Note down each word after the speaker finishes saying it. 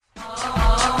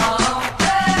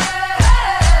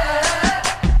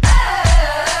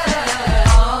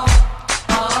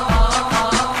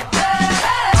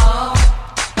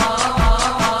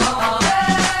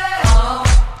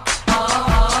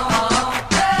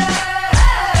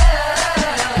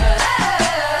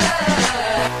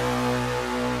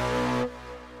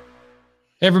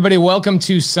Hey everybody, welcome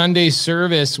to Sunday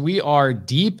service. We are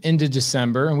deep into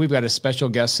December, and we've got a special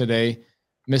guest today,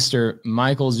 Mr.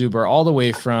 Michael Zuber, all the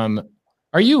way from.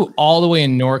 Are you all the way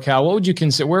in NorCal? What would you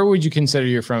consider? Where would you consider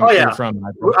you're from? Oh yeah, you're from,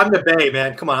 Michael? I'm the Bay,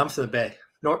 man. Come on, I'm from the Bay,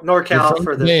 NorCal From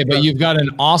for the Bay, but you've got an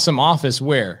awesome office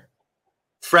where?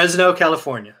 Fresno,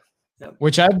 California. Yep.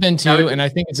 Which I've been to, and I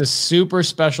think it's a super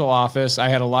special office. I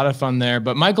had a lot of fun there.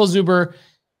 But Michael Zuber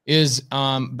is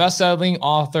best-selling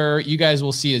author. You guys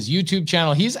will see his YouTube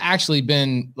channel. He's actually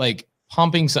been like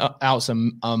pumping out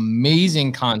some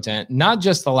amazing content, not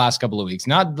just the last couple of weeks,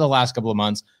 not the last couple of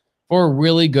months, for a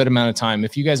really good amount of time.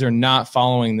 If you guys are not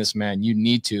following this man, you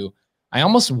need to. I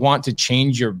almost want to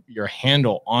change your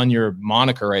handle on your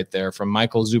moniker right there from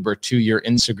Michael Zuber to your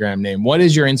Instagram name. What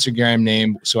is your Instagram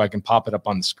name so I can pop it up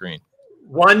on the screen?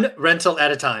 One rental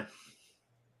at a time.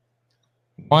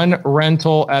 One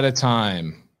rental at a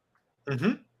time. Mm-hmm.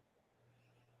 Let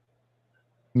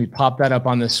me pop that up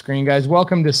on the screen, guys.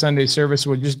 Welcome to Sunday service.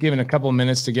 We're just giving a couple of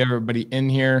minutes to get everybody in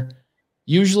here.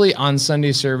 Usually on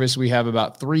Sunday service, we have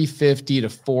about 350 to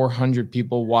 400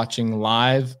 people watching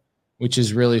live, which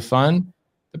is really fun.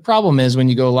 The problem is when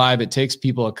you go live, it takes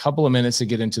people a couple of minutes to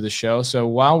get into the show. So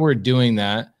while we're doing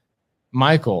that,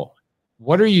 Michael,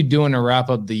 what are you doing to wrap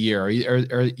up the year?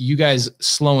 Are you guys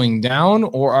slowing down,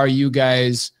 or are you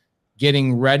guys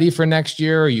getting ready for next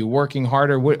year? Are you working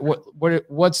harder?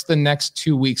 What's the next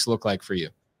 2 weeks look like for you?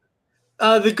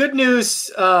 The good news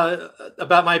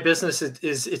about my business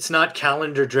is it's not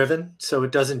calendar driven, so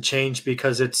it doesn't change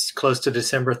because it's close to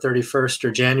December 31st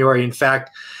or January. In fact,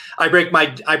 I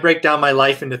break down my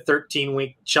life into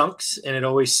 13-week chunks, and it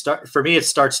always for me it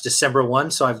starts December 1.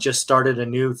 So I've just started a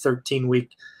new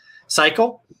 13-week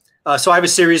cycle. So I have a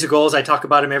series of goals. I talk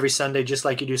about them every Sunday, just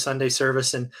like you do Sunday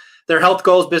service, and they're health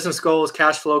goals, business goals,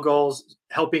 cash flow goals,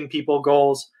 helping people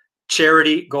goals,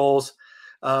 charity goals.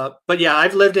 But yeah,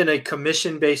 I've lived in a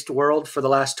commission-based world for the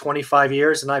last 25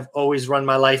 years, and I've always run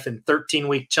my life in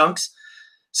 13-week chunks.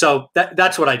 So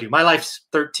that's what I do. My life's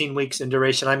 13 weeks in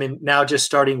duration. I'm in now just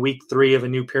starting week 3 of a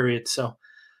new period. So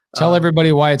tell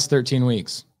everybody why it's 13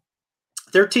 weeks.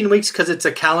 13 weeks because it's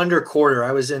a calendar quarter.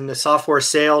 I was in the software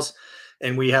sales,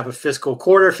 and we have a fiscal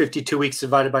quarter. 52 weeks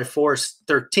divided by 4 is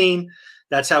 13.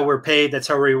 That's how we're paid. That's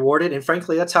how we're rewarded. And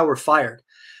frankly, that's how we're fired.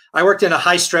 I worked in a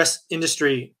high-stress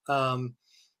industry that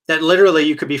literally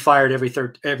you could be fired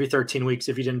every 13 weeks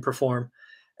if you didn't perform.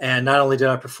 And not only did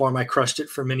I perform, I crushed it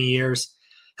for many years,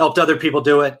 helped other people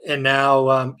do it. And now,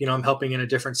 I'm helping in a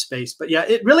different space. But yeah,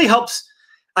 it really helps.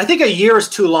 I think a year is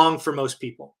too long for most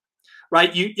people, right?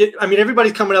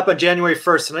 Everybody's coming up on January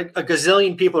 1st, and a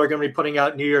gazillion people are going to be putting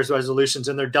out New Year's resolutions,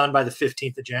 and they're done by the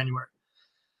 15th of January.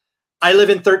 I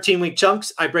live in 13-week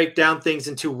chunks. I break down things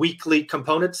into weekly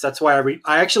components. That's why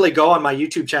I actually go on my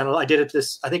YouTube channel. I did it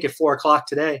I think at 4 o'clock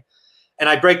today. And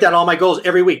I break down all my goals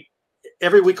every week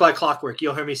like clockwork.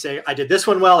 You'll hear me say, I did this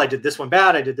one well. I did this one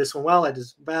bad. I did this one well. I did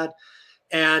this one bad.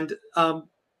 And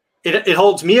it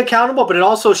holds me accountable, but it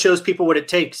also shows people what it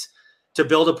takes to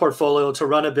build a portfolio, to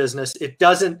run a business. It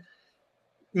doesn't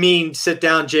mean sit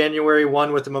down January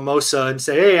 1 with a mimosa and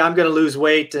say, hey, I'm going to lose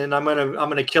weight and I'm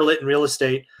going to kill it in real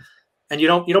estate. And you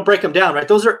don't break them down, right?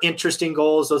 Those are interesting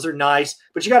goals. Those are nice,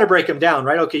 but you got to break them down,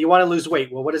 right? Okay, you want to lose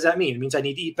weight. Well, what does that mean? It means I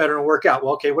need to eat better and work out.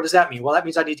 Well, okay, what does that mean? Well, that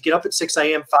means I need to get up at 6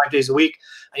 a.m. 5 days a week.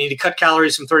 I need to cut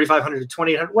calories from 3,500 to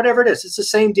 2,800, whatever it is. It's the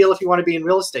same deal if you want to be in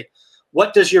real estate.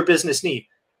 What does your business need?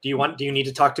 Do you need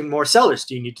to talk to more sellers?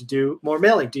 Do you need to do more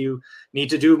mailing? Do you need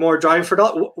to do more driving for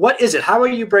dollars? What is it? How are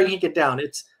you breaking it down?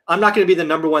 I'm not going to be the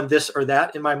number one this or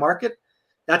that in my market.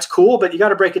 That's cool, but you got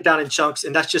to break it down in chunks,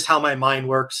 and that's just how my mind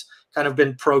works. Kind of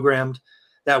been programmed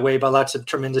that way by lots of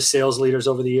tremendous sales leaders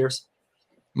over the years.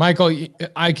 Michael,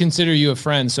 I consider you a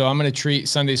friend, so I'm going to treat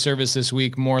Sunday service this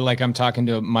week more like I'm talking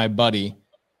to my buddy.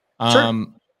 Sure.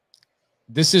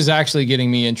 This is actually getting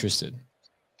me interested.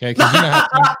 Okay,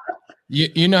 because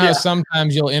you know how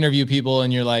sometimes you'll interview people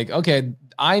and you're like, okay,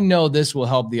 I know this will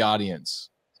help the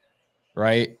audience,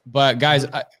 right? But guys,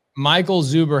 Michael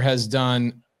Zuber has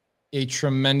done a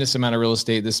tremendous amount of real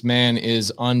estate. This man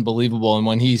is unbelievable. And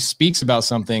when he speaks about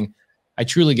something, I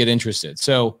truly get interested.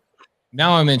 So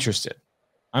now I'm interested.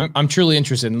 I'm truly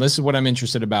interested. And this is what I'm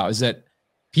interested about, is that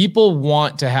people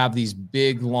want to have these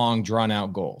big, long, drawn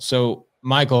out goals. So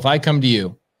Michael, if I come to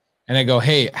you and I go,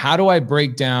 hey, how do I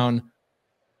break down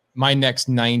my next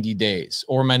 90 days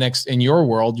or my next, in your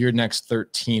world, your next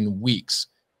 13 weeks?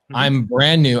 Mm-hmm. I'm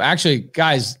brand new. Actually,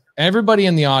 guys, everybody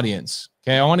in the audience,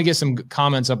 okay, I want to get some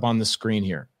comments up on the screen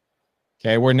here.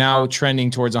 Okay, we're now trending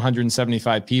towards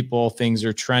 175 people. Things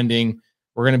are trending.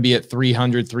 We're going to be at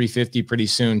 300, 350 pretty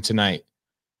soon tonight.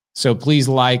 So please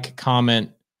like,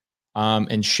 comment,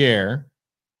 and share.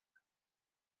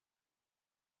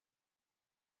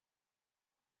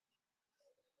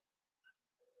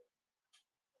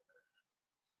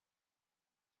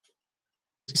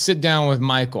 sit down with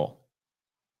Michael,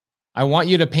 I want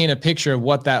you to paint a picture of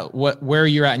where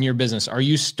you're at in your business. Are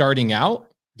you starting out?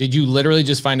 Did you literally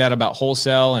just find out about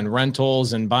wholesale and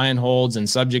rentals and buy and holds and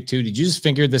subject to? Did you just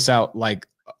figure this out like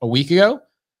a week ago?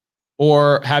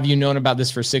 Or have you known about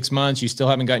this for 6 months? You still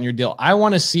haven't gotten your deal. I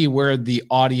want to see where the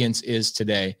audience is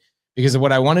today, because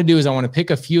what I want to do is I want to pick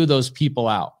a few of those people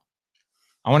out.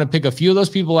 And we're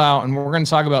going to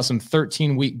talk about some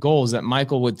 13-week goals that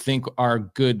Michael would think are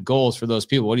good goals for those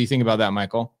people. What do you think about that,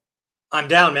 Michael? I'm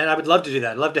down, man. I would love to do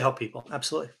that. I'd love to help people.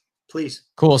 Absolutely. Please.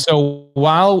 Cool. So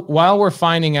while we're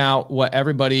finding out what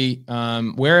everybody,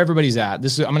 where everybody's at, I'm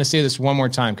going to say this one more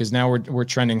time, because now we're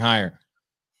trending higher.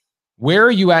 Where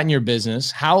are you at in your business?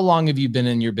 How long have you been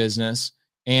in your business?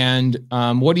 And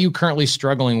what are you currently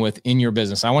struggling with in your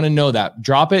business? I want to know that.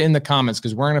 Drop it in the comments,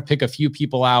 because we're going to pick a few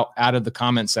people out of the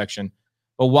comment section.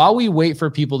 But while we wait for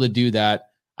people to do that,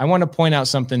 I want to point out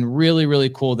something really, really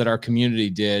cool that our community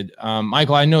did.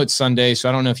 Michael, I know it's Sunday, so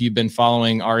I don't know if you've been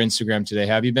following our Instagram today.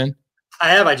 Have you been? I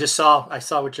have. I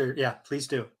saw what yeah, please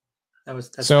do.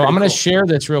 That's so I'm going to share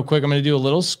this real quick. I'm going to do a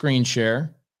little screen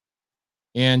share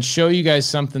and show you guys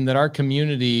something that our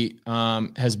community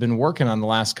has been working on the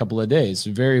last couple of days.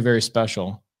 Very, very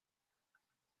special.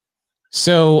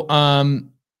 So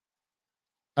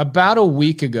about a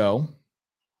week ago,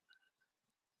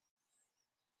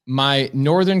 my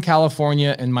Northern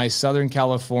California and my Southern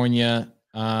California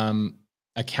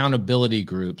accountability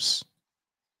groups,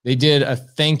 they did a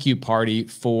thank you party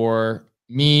for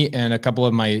me and a couple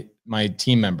of my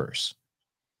team members.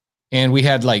 And we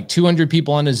had like 200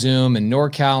 people on a Zoom, and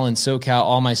NorCal and SoCal,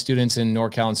 all my students in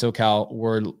NorCal and SoCal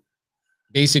were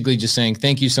basically just saying,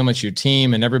 thank you so much, your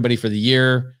team and everybody, for the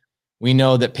year. We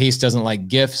know that Pace doesn't like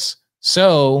gifts.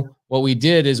 So what we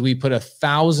did is we put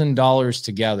 $1,000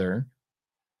 together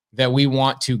that we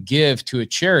want to give to a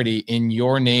charity in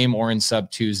your name or in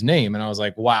Sub2's name. And I was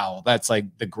like, wow, that's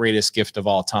like the greatest gift of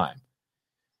all time.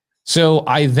 So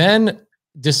I then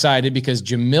decided, because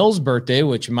Jamil's birthday,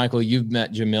 which, Michael, you've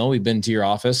met Jamil, we've been to your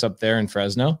office up there in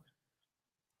Fresno.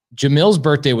 Jamil's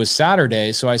birthday was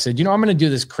Saturday. So I said, I'm going to do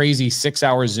this crazy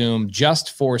 6-hour Zoom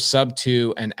just for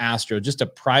Sub2 and Astro, just a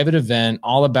private event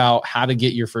all about how to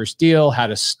get your first deal, how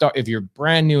to start. If you're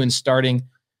brand new and starting,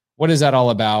 what is that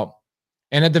all about?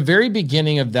 And at the very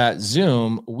beginning of that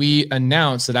Zoom, we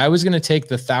announced that I was going to take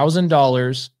the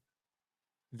 $1,000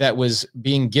 that was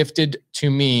being gifted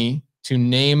to me to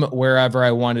name wherever I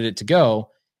wanted it to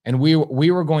go, and we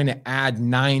were going to add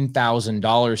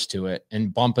 $9,000 to it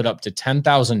and bump it up to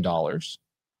 $10,000.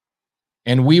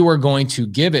 And we were going to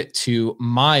give it to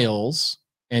Miles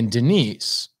and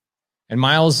Denise. And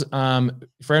Miles,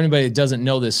 for anybody that doesn't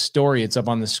know this story, it's up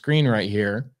on the screen right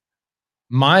here.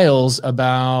 Miles,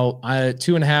 about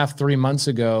 2.5, 3 months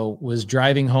ago, was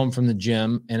driving home from the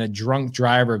gym, and a drunk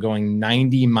driver going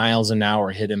 90 miles an hour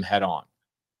hit him head on.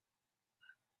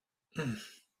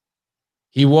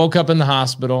 He woke up in the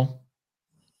hospital.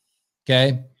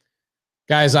 Okay.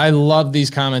 Guys, I love these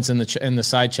comments in the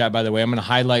side chat, by the way. I'm going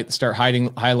to start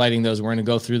highlighting those. We're going to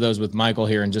go through those with Michael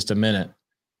here in just a minute.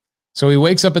 So he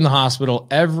wakes up in the hospital.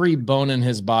 Every bone in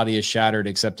his body is shattered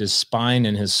except his spine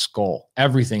and his skull.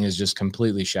 Everything is just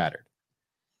completely shattered.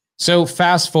 So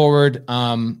fast forward,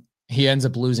 he ends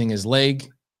up losing his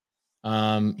leg.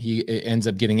 He ends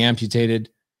up getting amputated.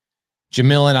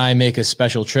 Jamil and I make a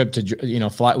special trip to,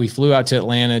 fly. We flew out to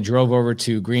Atlanta, drove over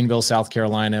to Greenville, South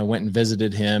Carolina, went and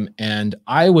visited him. And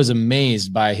I was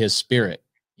amazed by his spirit.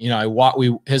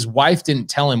 His wife didn't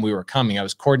tell him we were coming. I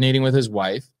was coordinating with his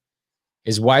wife.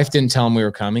 His wife didn't tell him we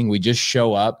were coming. We just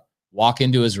show up, walk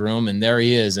into his room, and there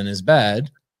he is in his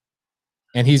bed.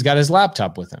 And he's got his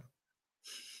laptop with him.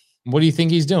 What do you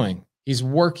think he's doing? He's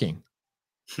working.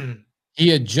 He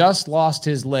had just lost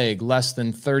his leg less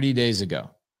than 30 days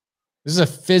ago. This is a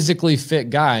physically fit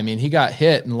guy. I mean, he got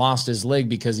hit and lost his leg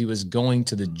because he was going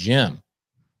to the gym.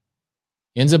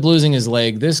 He ends up losing his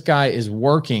leg. This guy is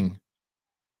working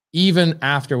even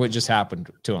after what just happened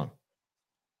to him,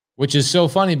 which is so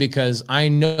funny because I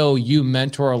know you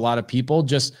mentor a lot of people,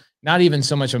 just not even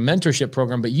so much a mentorship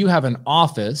program, but you have an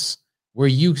office where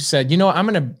you said, I'm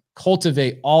going to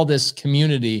cultivate all this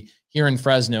community here in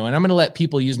Fresno, and I'm going to let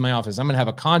people use my office. I'm going to have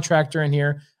a contractor in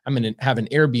here. I'm going to have an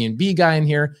Airbnb guy in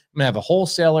here. I'm going to have a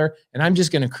wholesaler, and I'm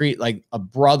just going to create like a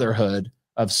brotherhood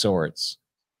of sorts.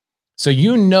 So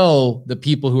the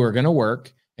people who are going to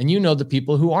work, and the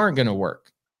people who aren't going to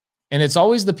work. And it's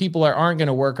always the people that aren't going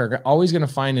to work are always going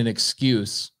to find an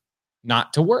excuse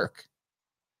not to work,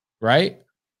 right?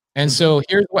 And so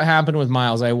here's what happened with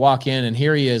Miles. I walk in, and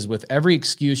here he is with every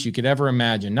excuse you could ever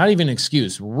imagine. Not even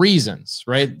excuse, reasons,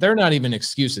 right? They're not even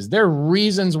excuses. They're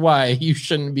reasons why you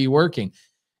shouldn't be working.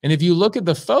 And if you look at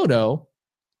the photo,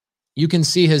 you can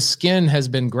see his skin has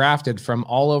been grafted from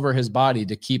all over his body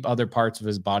to keep other parts of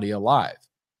his body alive.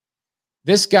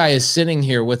 This guy is sitting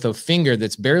here with a finger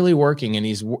that's barely working, and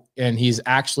he's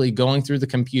actually going through the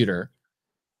computer,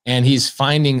 and he's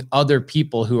finding other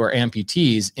people who are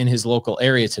amputees in his local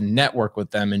area to network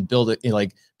with them and build it,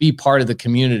 like be part of the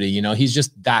community. You know, he's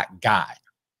just that guy.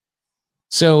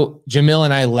 So Jamil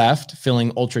and I left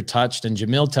feeling ultra touched, and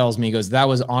Jamil tells me, he goes, that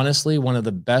was honestly one of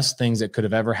the best things that could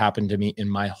have ever happened to me in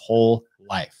my whole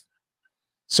life.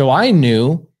 So I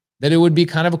knew that it would be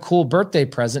kind of a cool birthday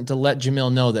present to let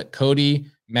Jamil know that Cody,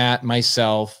 Matt,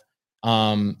 myself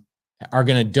are going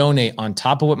to donate on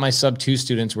top of what my sub 2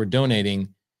 students were donating.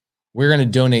 We're going to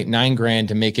donate $9,000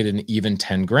 to make it an even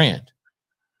 $10,000.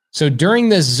 So during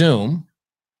this Zoom,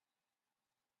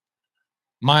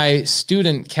 my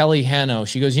student, Kelly Hanno,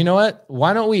 she goes, you know what?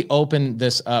 Why don't we open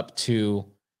this up to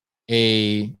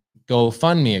a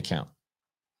GoFundMe account?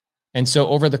 And so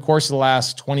over the course of the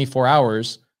last 24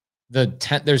 hours, there's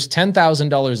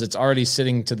 $10,000 that's already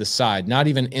sitting to the side, not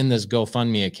even in this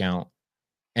GoFundMe account.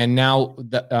 And now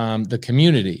the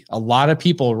community, a lot of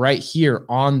people right here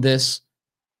on this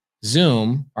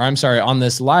Zoom, or I'm sorry, on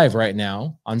this live right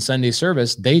now on Sunday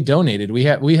service, they donated. We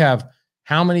have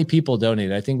how many people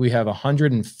donated? I think we have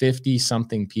 150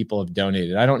 something people have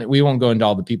donated. We won't go into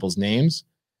all the people's names,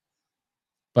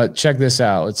 but check this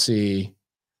out. Let's see.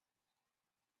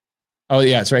 Oh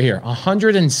yeah, it's right here.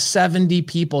 170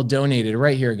 people donated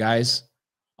right here, guys.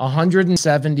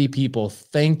 170 people.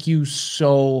 Thank you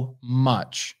so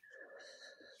much.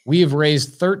 We have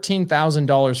raised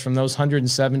 $13,000 from those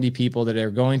 170 people that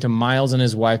are going to Miles and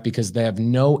his wife because they have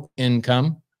no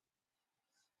income.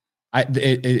 I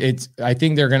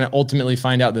think they're going to ultimately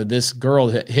find out that this girl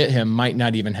that hit him might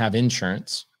not even have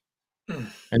insurance.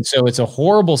 And so it's a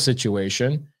horrible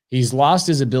situation. He's lost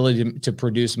his ability to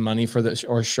produce money for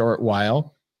a short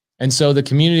while. And so the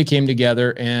community came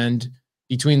together, and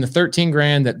between the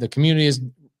 $13,000 that the community has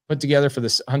put together for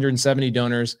the 170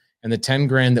 donors and the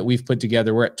 $10,000 that we've put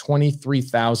together, we're at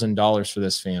 $23,000 for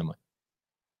this family.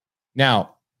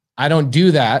 Now, I don't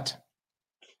do that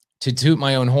to toot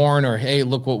my own horn or, hey,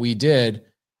 look what we did.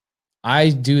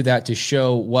 I do that to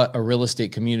show what a real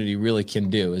estate community really can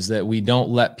do, is that we don't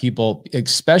let people,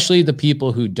 especially the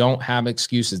people who don't have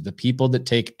excuses, the people that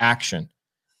take action.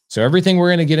 So everything we're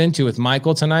going to get into with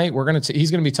Michael tonight,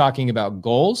 he's going to be talking about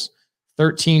goals,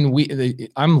 13 weeks.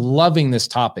 I'm loving this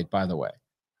topic, by the way.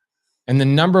 And the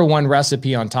number one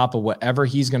recipe on top of whatever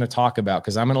he's going to talk about,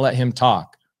 because I'm going to let him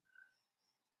talk,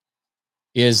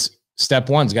 is step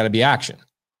one's got to be action.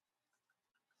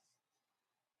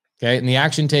 Okay. And the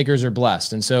action takers are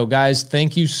blessed. And so, guys,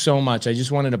 thank you so much. I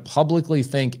just wanted to publicly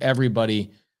thank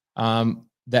everybody that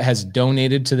has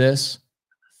donated to this.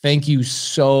 Thank you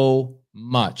so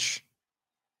much.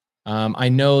 I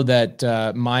know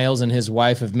that Miles and his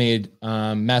wife have made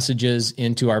messages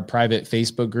into our private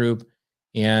Facebook group,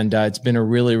 and it's been a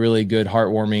really, really good,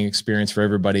 heartwarming experience for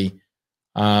everybody.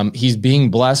 He's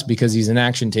being blessed because he's an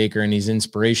action taker and he's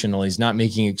inspirational. He's not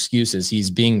making excuses.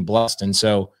 He's being blessed. And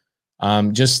so,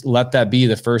 just let that be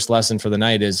the first lesson for the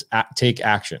night, is take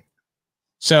action.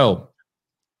 So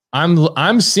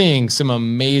I'm seeing some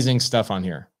amazing stuff on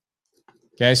here.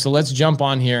 Okay. So let's jump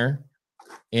on here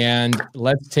and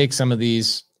let's take some of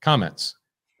these comments.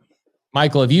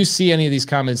 Michael, if you see any of these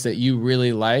comments that you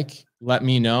really like, let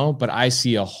me know, but I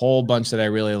see a whole bunch that I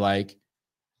really like.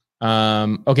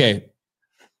 Okay.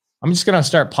 I'm just going to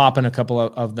start popping a couple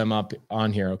of them up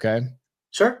on here. Okay.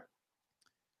 Sure.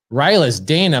 Rylas,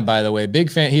 Dana, by the way,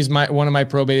 big fan. He's one of my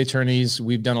probate attorneys.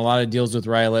 We've done a lot of deals with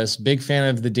Rylas. Big fan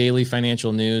of the daily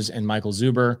financial news and Michael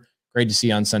Zuber. Great to see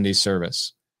you on Sunday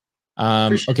service.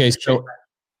 Okay, so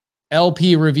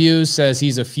LP Reviews says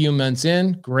he's a few months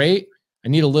in. Great. I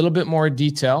need a little bit more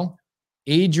detail.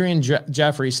 Adrian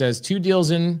Jeffrey says 2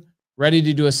 deals in, ready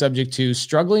to do a subject to,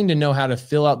 struggling to know how to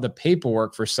fill out the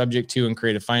paperwork for subject to and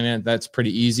creative finance. That's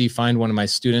pretty easy. Find one of my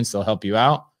students. They'll help you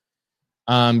out.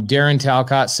 Darren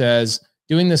Talcott says,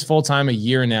 doing this full-time a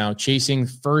year now, chasing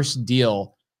first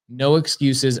deal, no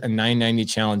excuses, a 990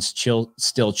 challenge,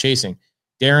 still chasing.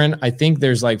 Darren, I think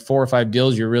there's like 4 or 5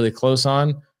 deals you're really close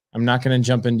on. I'm not going to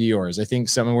jump into yours. I think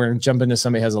we're going to jump into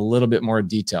somebody who has a little bit more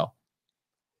detail.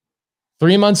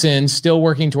 3 months in, still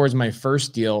working towards my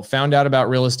first deal, found out about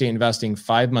real estate investing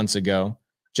 5 months ago,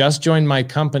 just joined my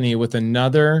company with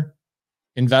another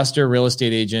investor real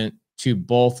estate agent to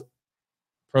both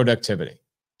productivity.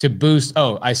 To boost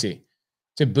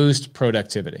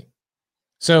productivity.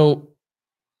 So,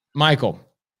 Michael,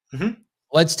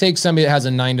 let's take somebody that has a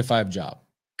 9-to-5 job.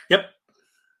 Yep.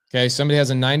 Okay. Somebody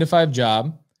has a 9-to-5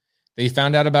 job. They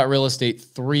found out about real estate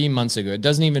 3 months ago. It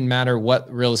doesn't even matter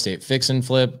what real estate, fix and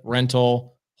flip,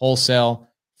 rental, wholesale,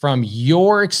 from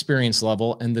your experience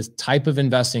level and the type of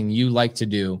investing you like to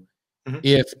do.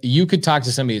 If you could talk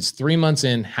to somebody that's 3 months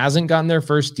in, hasn't gotten their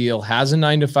first deal, has a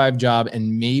 9-to-5 job,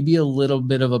 and maybe a little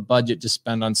bit of a budget to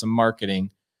spend on some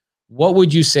marketing, what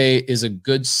would you say is a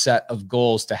good set of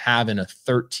goals to have in a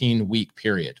 13-week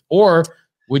period? Or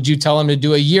would you tell them to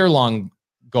do a year-long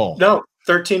goal? No,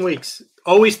 13 weeks.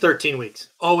 Always 13 weeks.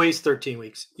 Always 13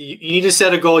 weeks. You need to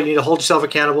set a goal. You need to hold yourself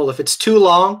accountable. If it's too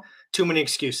long, too many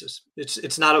excuses.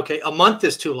 It's not okay. A month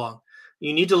is too long.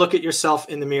 You need to look at yourself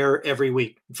in the mirror every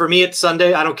week. For me, it's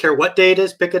Sunday. I don't care what day it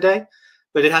is. Pick a day,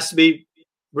 but it has to be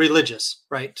religious,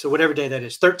 right? So whatever day that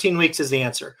is, 13 weeks is the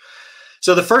answer.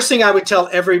 So the first thing I would tell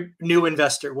every new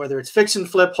investor, whether it's fix and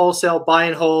flip, wholesale, buy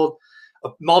and hold,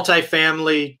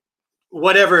 multifamily,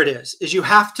 whatever it is you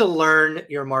have to learn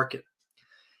your market.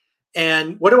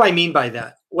 And what do I mean by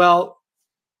that? Well,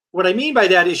 what I mean by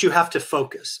that is you have to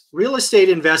focus. Real estate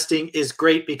investing is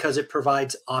great because it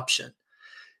provides option,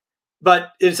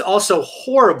 but it's also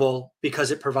horrible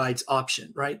because it provides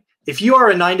option, right? If you are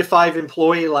a 9-to-5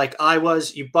 employee like I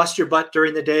was, you bust your butt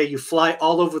during the day, you fly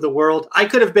all over the world. I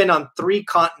could have been on 3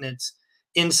 continents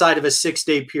inside of a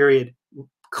 6-day period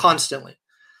constantly.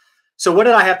 So what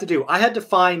did I have to do? I had to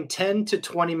find 10 to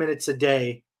 20 minutes a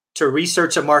day to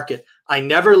research a market I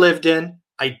never lived in.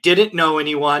 I didn't know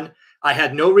anyone. I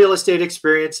had no real estate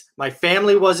experience. My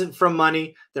family wasn't from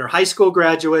money. They're high school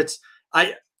graduates.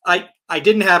 I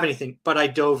didn't have anything, but I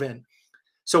dove in.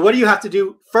 So what do you have to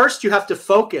do? First, you have to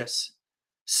focus.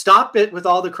 Stop it with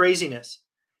all the craziness.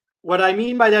 What I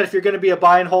mean by that, if you're going to be a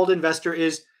buy and hold investor,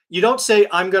 is you don't say,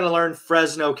 I'm going to learn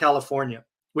Fresno, California,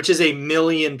 which is 1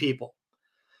 million people.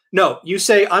 No, you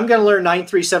say, I'm going to learn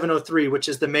 93703, which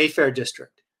is the Mayfair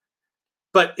district.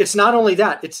 But it's not only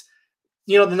that. It's,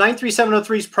 the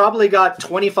 93703's probably got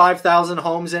 25,000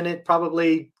 homes in it,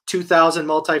 probably 2,000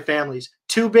 multifamilies.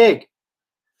 Too big.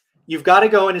 You've got to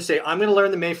go in and say, I'm going to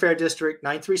learn the Mayfair district,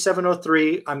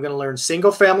 93703. I'm going to learn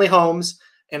single family homes,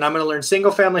 and I'm going to learn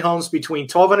single family homes between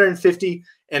 1,250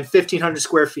 and 1,500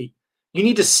 square feet. You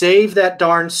need to save that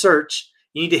darn search.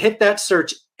 You need to hit that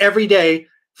search every day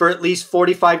for at least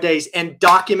 45 days and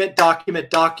document.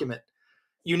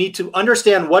 You need to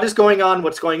understand what is going on,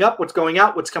 what's going up, what's going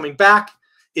out, what's coming back.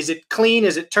 Is it clean?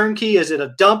 Is it turnkey? Is it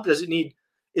a dump? Does it need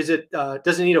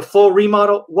a full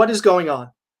remodel? What is going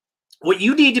on? What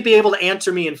you need to be able to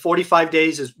answer me in 45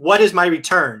 days is, what is my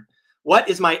return? What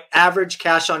is my average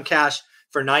cash on cash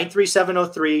for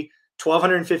 93703,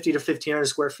 1,250 to 1,500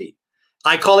 square feet?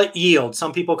 I call it yield.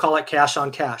 Some people call it cash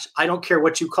on cash. I don't care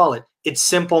what you call it. It's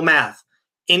simple math.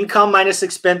 Income minus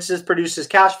expenses produces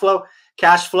cash flow.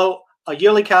 Cash flow, a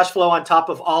yearly cash flow on top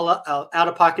of all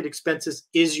out-of-pocket expenses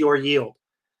is your yield.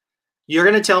 You're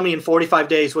going to tell me in 45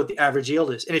 days what the average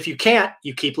yield is. And if you can't,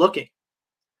 you keep looking.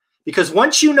 Because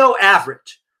once you know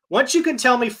average, once you can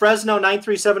tell me Fresno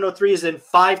 93703 is in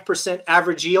 5%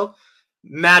 average yield,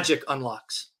 magic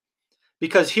unlocks.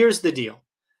 Because here's the deal.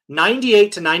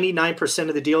 98 to 99%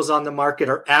 of the deals on the market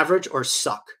are average or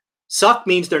suck. Suck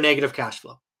means they're negative cash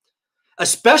flow.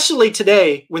 Especially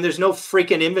today when there's no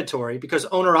freaking inventory, because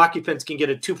owner occupants can get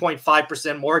a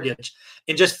 2.5% mortgage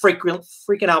and just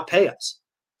freaking out pay us.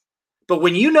 But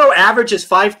when you know average is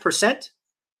 5%,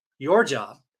 your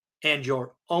job, and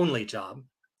your only job,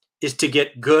 is to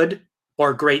get good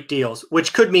or great deals,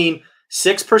 which could mean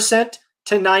 6%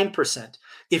 to 9%.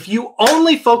 If you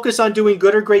only focus on doing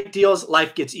good or great deals,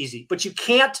 life gets easy. But you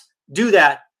can't do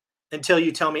that until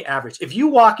you tell me average. If you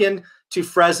walk in to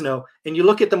Fresno and you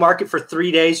look at the market for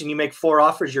 3 days and you make 4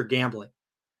 offers, you're gambling.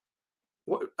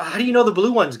 How do you know the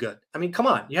blue one's good? I mean, come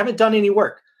on. You haven't done any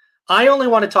work. I only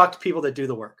want to talk to people that do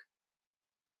the work.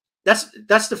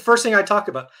 That's the first thing I talk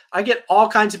about. I get all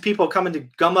kinds of people coming to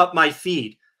gum up my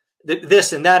feed,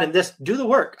 this and that and this. Do the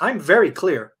work. I'm very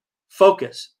clear.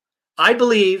 Focus. I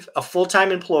believe a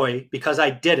full-time employee, because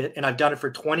I did it and I've done it for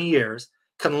 20 years,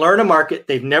 can learn a market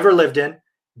they've never lived in,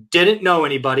 didn't know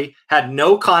anybody, had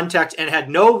no contact, and had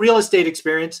no real estate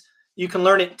experience. You can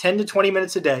learn it 10 to 20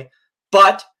 minutes a day,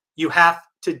 but you have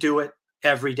to do it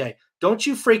every day. Don't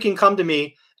you freaking come to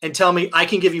me and tell me I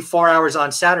can give you 4 hours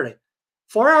on Saturday.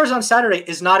 4 hours on Saturday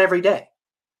is not every day.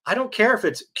 I don't care if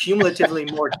it's cumulatively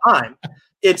more time.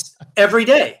 It's every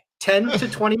day, 10 to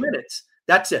 20 minutes.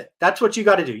 That's it. That's what you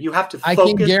got to do. You have to focus. I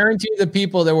can guarantee the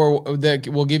people that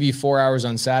will give you 4 hours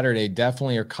on Saturday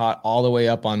definitely are caught all the way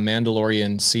up on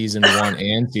Mandalorian season 1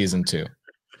 and season 2.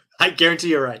 I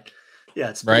guarantee you're right. Yeah,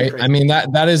 it's right. crazy. I mean,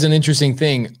 that is an interesting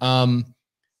thing.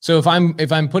 So if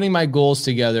I'm putting my goals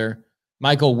together,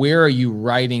 Michael, where are you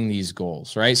writing these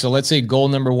goals, right? So let's say goal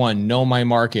number 1, know my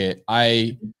market.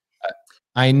 I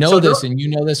know this, and you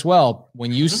know this well.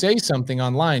 When you say something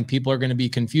online, people are going to be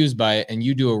confused by it, and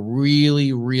you do a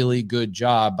really, really good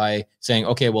job by saying,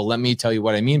 okay, well, let me tell you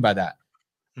what I mean by that.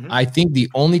 I think the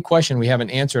only question we haven't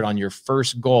answered on your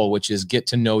first goal, which is get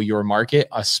to know your market,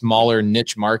 a smaller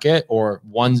niche market or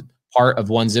one part of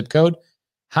one zip code.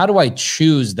 How do I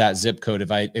choose that zip code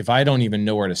if I don't even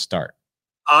know where to start?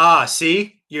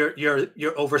 See, you're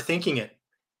overthinking it.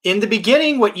 In the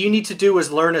beginning, what you need to do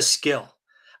is learn a skill.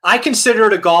 I consider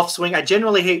it a golf swing. I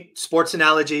generally hate sports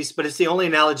analogies, but it's the only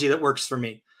analogy that works for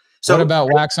me. So what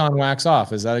about wax on, wax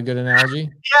off? Is that a good analogy?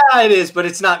 Yeah, it is, but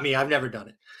it's not me. I've never done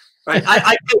it. Right?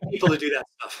 I pay people to do that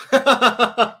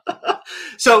stuff.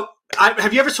 So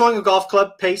have you ever swung a golf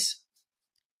club, Pace?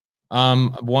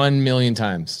 1 million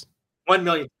times. 1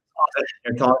 million.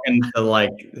 You're talking to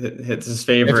like it's his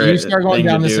favorite. If you start going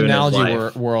down this analogy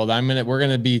world, we're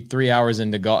gonna be 3 hours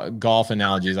into golf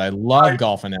analogies. I love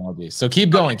golf analogies. So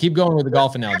keep going with the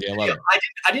golf analogy. I love it.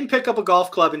 I didn't pick up a golf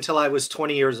club until I was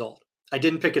 20 years old. I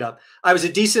didn't pick it up. I was a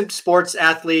decent sports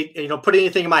athlete. Put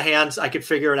anything in my hands, I could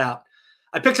figure it out.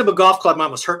 I picked up a golf club and I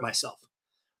almost hurt myself.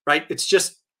 Right? It's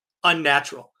just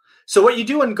unnatural. So what you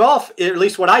do in golf, at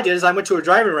least what I did, is I went to a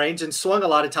driving range and swung a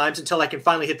lot of times until I can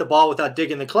finally hit the ball without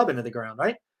digging the club into the ground,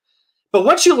 right? But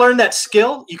once you learn that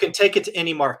skill, you can take it to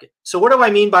any market. So what do I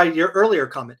mean by your earlier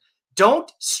comment?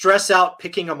 Don't stress out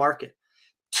picking a market.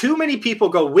 Too many people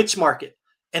go, which market?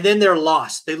 And then they're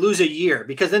lost. They lose a year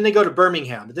because then they go to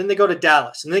Birmingham, and then they go to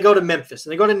Dallas, and they go to Memphis,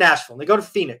 and they go to Nashville, and they go to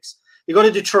Phoenix, they go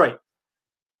to Detroit.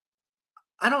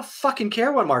 I don't fucking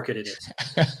care what market it is.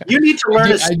 You need to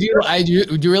learn. I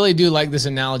really do like this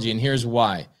analogy, and here's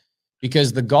why.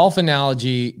 Because the golf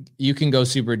analogy, you can go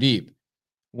super deep.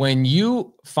 When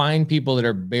you find people that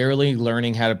are barely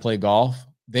learning how to play golf,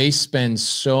 they spend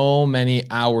so many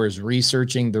hours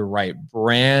researching the right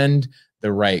brand,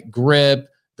 the right grip,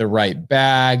 the right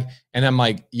bag. And I'm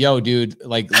like, yo, dude,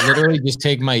 like literally just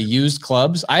take my used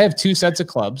clubs. I have 2 sets of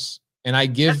clubs, and I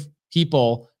give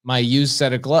people my used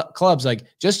set of clubs. Like,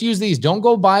 just use these. Don't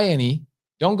go buy any.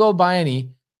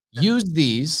 Use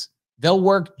these. They'll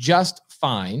work just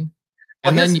fine.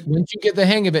 And then once you get the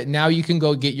hang of it, now you can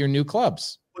go get your new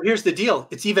clubs. Well, here's the deal.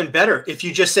 It's even better if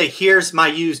you just say, here's my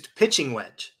used pitching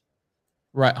wedge.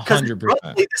 Right,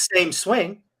 100%. The same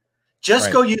swing.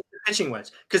 Just go use the pitching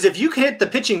wedge. Because if you can hit the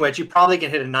pitching wedge, you probably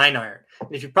can hit a 9-iron.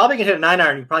 And if you probably can hit a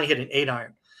 9-iron, you probably hit an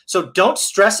 8-iron. So don't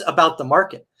stress about the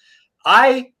market.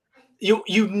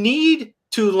 You need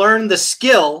to learn the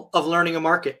skill of learning a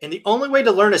market. And the only way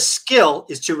to learn a skill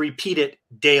is to repeat it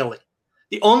daily.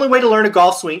 The only way to learn a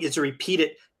golf swing is to repeat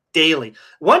it daily.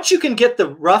 Once you can get the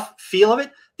rough feel of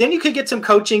it, then you can get some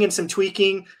coaching and some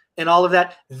tweaking and all of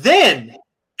that. Then,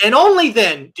 and only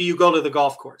then, do you go to the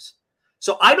golf course.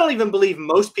 So I don't even believe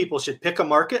most people should pick a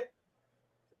market,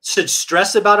 should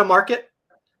stress about a market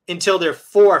until they're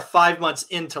 4 or 5 months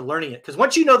into learning it. Because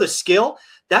once you know the skill,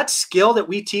 that skill that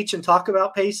we teach and talk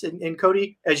about, Pace and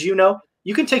Cody, as you know,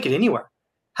 you can take it anywhere.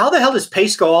 How the hell does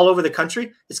Pace go all over the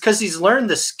country? It's because he's learned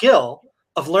the skill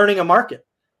of learning a market.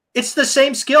 It's the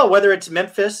same skill, whether it's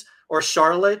Memphis or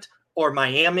Charlotte or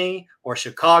Miami or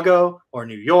Chicago or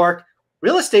New York.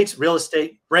 Real estate's real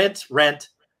estate, rent.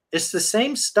 It's the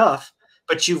same stuff,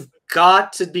 but you've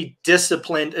got to be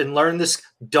disciplined and learn this.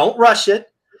 Don't rush it.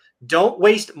 Don't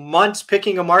waste months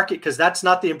picking a market, because that's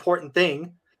not the important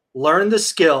thing. Learn the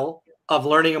skill of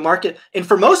learning a market. And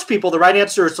for most people, the right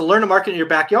answer is to learn a market in your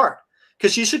backyard,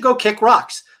 because you should go kick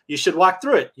rocks. You should walk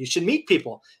through it. You should meet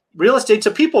people. Real estate's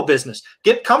a people business.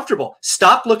 Get comfortable.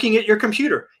 Stop looking at your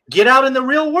computer. Get out in the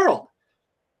real world.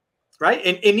 Right?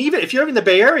 And even if you're in the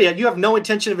Bay Area, you have no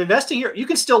intention of investing here, you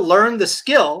can still learn the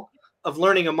skill of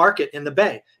learning a market in the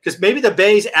Bay, because maybe the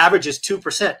Bay's average is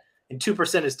 2%, and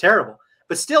 2% is terrible.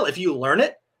 But still, if you learn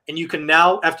it, and you can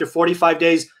now, after 45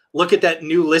 days, look at that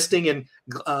new listing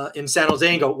in San Jose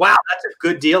and go, wow, that's a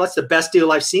good deal. That's the best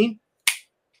deal I've seen.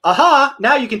 Aha,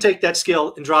 now you can take that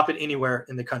skill and drop it anywhere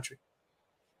in the country.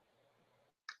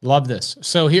 Love this.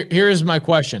 So here's my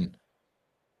question.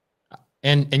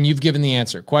 And you've given the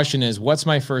answer. Question is, what's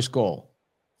my first goal?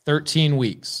 13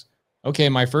 weeks. Okay,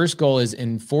 my first goal is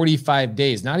in 45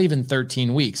 days, not even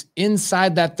 13 weeks.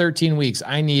 Inside that 13 weeks,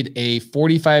 I need a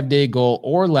 45-day goal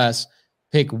or less.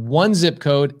 Pick one zip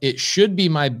code. It should be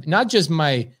not just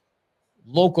my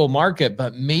local market,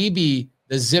 but maybe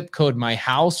the zip code my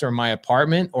house or my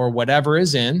apartment or whatever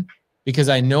is in, because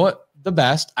I know it the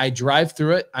best. I drive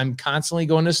through it. I'm constantly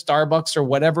going to Starbucks or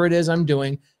whatever it is I'm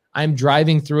doing. I'm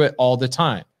driving through it all the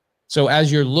time. So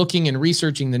as you're looking and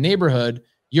researching the neighborhood,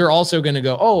 you're also going to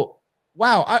go, oh,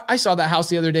 wow, I saw that house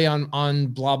the other day on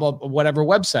blah, blah, whatever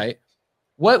website.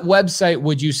 What website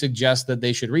would you suggest that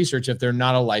they should research if they're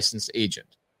not a licensed agent?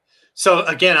 So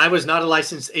again, I was not a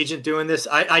licensed agent doing this.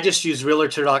 I just use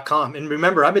realtor.com. And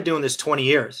remember, I've been doing this 20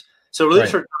 years. So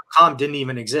realtor.com didn't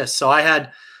even exist. So I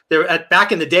had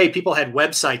back in the day, people had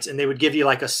websites and they would give you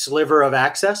like a sliver of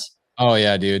access. Oh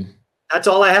yeah, dude. That's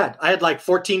all I had. I had like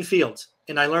 14 fields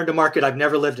and I learned a market I've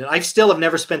never lived in. I still have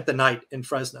never spent the night in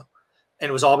Fresno. And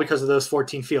it was all because of those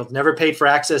 14 fields. Never paid for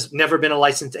access, never been a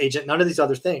licensed agent, none of these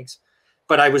other things.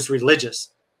 But I was religious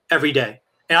every day.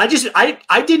 And I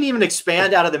didn't even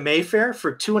expand out of the Mayfair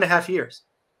for 2.5 years.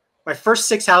 My first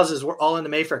 6 houses were all in the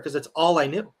Mayfair because that's all I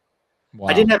knew. Wow.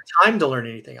 I didn't have time to learn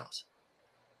anything else.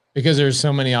 Because there's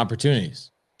so many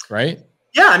opportunities, right?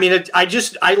 Yeah. I mean,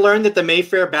 I learned that the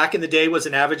Mayfair back in the day was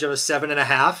an average of a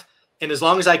 7.5. And as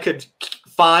long as I could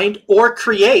find or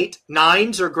create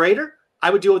 9s or greater, I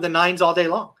would do it with the 9s all day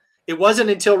long. It wasn't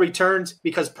until returns,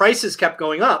 because prices kept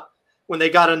going up, when they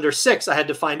got under 6, I had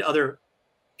to find other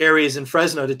areas in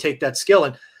Fresno to take that skill.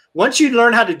 And once you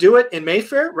learn how to do it in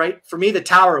Mayfair, right? For me, the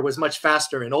tower was much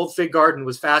faster and Old Fig Garden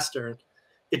was faster. And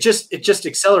it just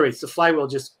accelerates. The flywheel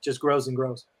just grows and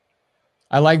grows.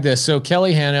 I like this. So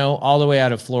Kelly Hanno, all the way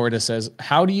out of Florida, says,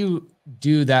 how do you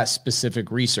do that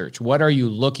specific research? What are you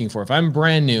looking for? If I'm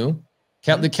brand new,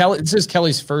 this is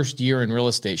Kelly's first year in real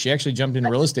estate. She actually jumped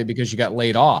into real estate because she got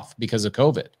laid off because of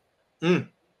COVID.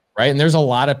 Right. And there's a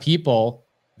lot of people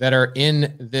that are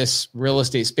in this real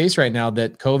estate space right now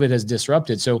that COVID has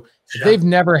disrupted. So if they've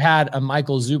never had a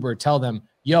Michael Zuber tell them,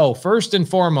 yo, first and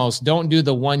foremost, don't do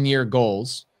the 1-year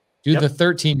goals, do the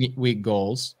 13-week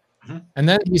goals. And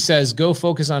then he says, go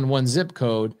focus on one zip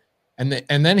code. And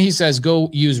then he says, go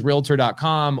use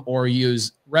realtor.com or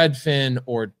use Redfin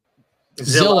or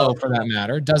Zillow for that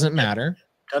matter. Doesn't matter.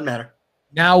 Doesn't matter.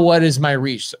 Now, what is my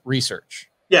research?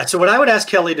 Yeah. So what I would ask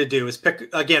Kelly to do is pick,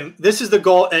 again, this is the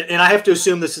goal. And I have to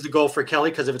assume this is the goal for Kelly,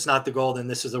 because if it's not the goal, then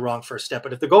this is the wrong first step.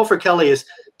 But if the goal for Kelly is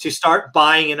to start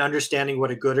buying and understanding what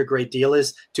a good or great deal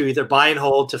is, to either buy and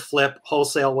hold, to flip,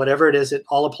 wholesale, whatever it is, it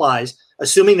all applies.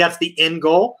 Assuming that's the end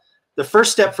goal, the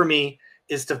first step for me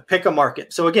is to pick a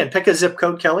market. So again, pick a zip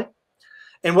code, Kelly.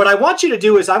 And what I want you to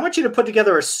do is I want you to put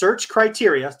together a search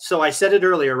criteria. So I said it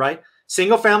earlier, right?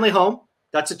 Single family home.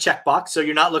 That's a checkbox. So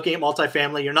you're not looking at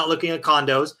multifamily. You're not looking at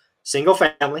condos, single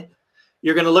family.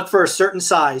 You're going to look for a certain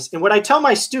size. And what I tell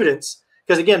my students,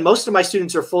 because again, most of my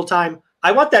students are full-time,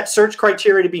 I want that search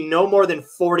criteria to be no more than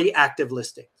 40 active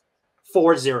listings,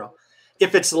 40.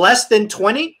 If it's less than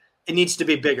 20, it needs to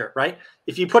be bigger, right?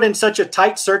 If you put in such a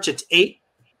tight search, it's 8,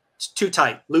 it's too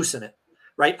tight, loosen it,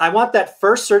 right? I want that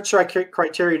first search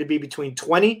criteria to be between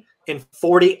 20 and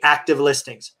 40 active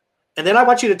listings. And then I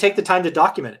want you to take the time to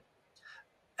document it.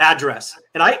 Address.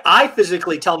 And I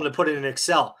physically tell them to put it in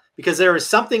Excel, because there is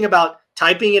something about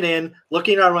typing it in,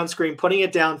 looking at our run screen, putting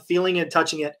it down, feeling it,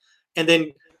 touching it. And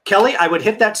then Kelly, I would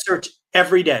hit that search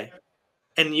every day.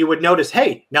 And you would notice,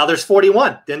 hey, now there's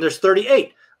 41. Then there's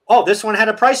 38. Oh, this one had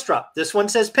a price drop. This one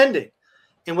says pending.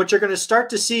 And what you're going to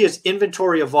start to see is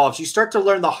inventory evolves. You start to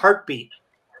learn the heartbeat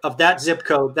of that zip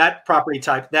code, that property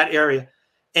type, that area.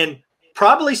 And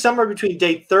probably somewhere between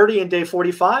day 30 and day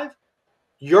 45,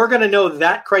 you're going to know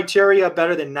that criteria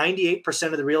better than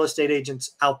 98% of the real estate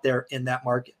agents out there in that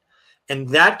market. And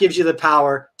that gives you the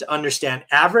power to understand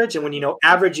average. And when you know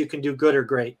average, you can do good or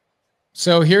great.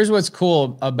 So here's what's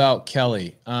cool about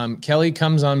Kelly. Kelly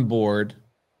comes on board.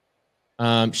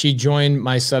 She joined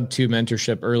my sub 2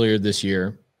 mentorship earlier this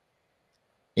year.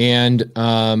 And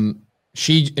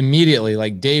she immediately,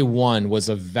 like day one, was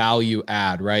a value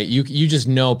add, right? You just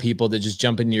know people that just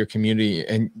jump into your community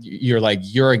and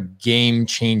you're a game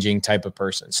changing type of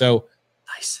person. So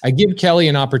nice. I give Kelly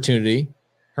an opportunity.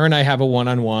 Her and I have a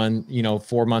one-on-one,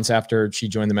 4 months after she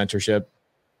joined the mentorship.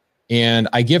 And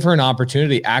I give her an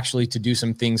opportunity actually to do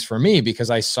some things for me, because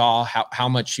I saw how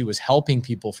much she was helping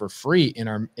people for free in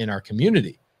our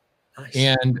community. Nice.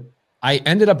 And I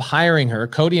ended up hiring her.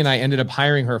 Cody and I ended up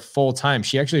hiring her full time.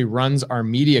 She actually runs our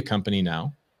media company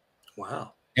now.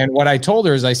 Wow. And what I told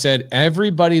her is I said,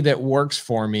 everybody that works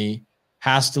for me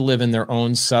has to live in their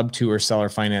own sub 2 or seller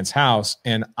finance house.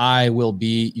 And I will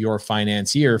be your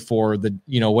financier for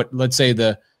let's say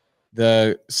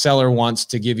the seller wants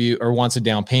to give you or wants a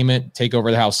down payment, take over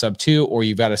the house sub 2, or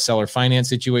you've got a seller finance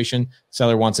situation,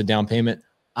 seller wants a down payment.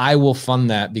 I will fund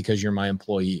that because you're my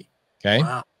employee. Okay.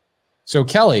 Wow. So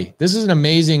Kelly, this is an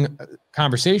amazing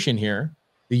conversation here.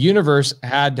 The universe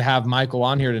had to have Michael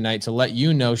on here tonight to let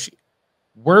you know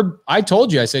I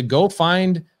told you, I said, go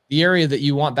find the area that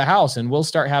you want the house and we'll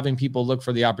start having people look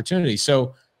for the opportunity.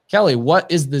 So Kelly, what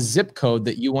is the zip code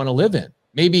that you want to live in?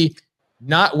 Maybe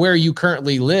not where you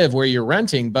currently live, where you're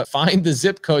renting, but find the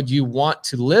zip code you want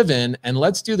to live in, and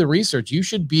let's do the research. You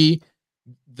should be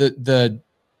the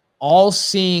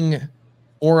all-seeing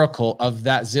oracle of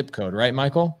that zip code, right,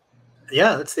 Michael?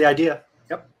 Yeah, that's the idea.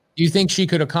 Yep. Do you think she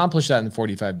could accomplish that in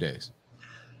 45 days?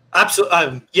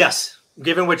 Absolutely. Yes.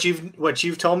 Given what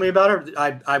you've told me about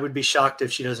her, I would be shocked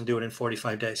if she doesn't do it in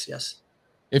 45 days. Yes.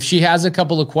 If she has a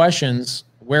couple of questions,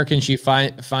 where can she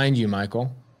find you,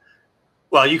 Michael?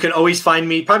 Well, you can always find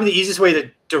me. Probably the easiest way to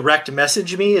direct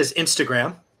message me is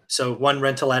Instagram. So one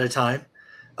rental at a time.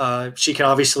 She can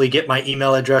obviously get my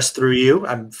email address through you.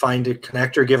 I'm fine to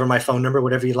connect her, give her my phone number,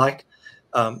 whatever you like.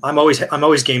 I'm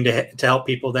always game to help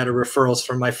people that are referrals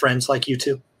from my friends like you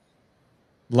too.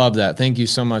 Love that. Thank you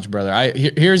so much, brother.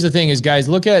 Here's the thing is, guys,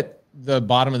 look at the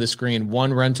bottom of the screen.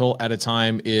 One rental at a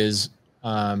time is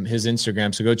his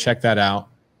Instagram. So go check that out.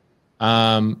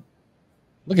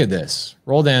 Look at this.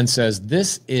 Roldan says,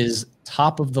 this is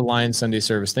top of the line Sunday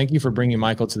service. Thank you for bringing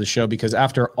Michael to the show, because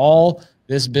after all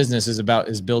this business is about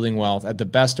is building wealth at the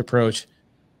best approach,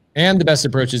 and the best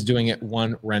approach is doing it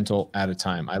one rental at a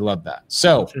time. I love that.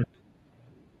 So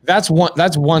that's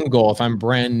one goal. If I'm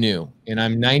brand new and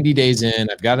I'm 90 days in,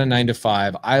 I've got a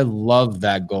 9-to-5. I love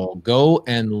that goal. Go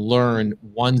and learn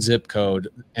one zip code.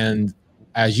 And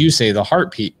as you say, the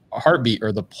heartbeat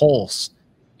or the pulse.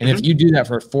 And if you do that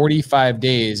for 45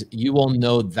 days, you will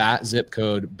know that zip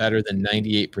code better than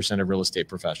 98% of real estate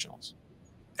professionals.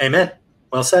 Amen.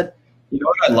 Well said. You know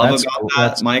what I love about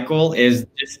that, Michael, is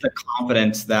just the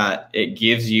confidence that it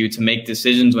gives you to make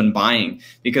decisions when buying.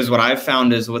 Because what I've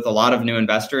found is with a lot of new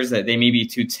investors that they may be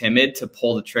too timid to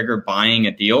pull the trigger buying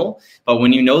a deal. But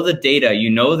when you know the data, you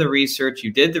know the research,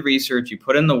 you did the research, you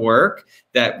put in the work,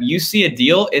 that you see a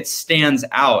deal, it stands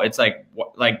out. It's like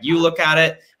you look at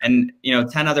it and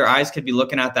 10 other eyes could be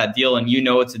looking at that deal and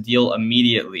it's a deal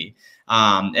immediately.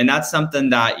 And that's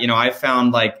something that, I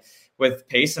found with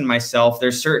Pace and myself,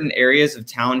 there's certain areas of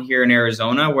town here in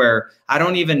Arizona where I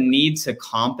don't even need to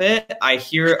comp it. I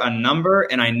hear a number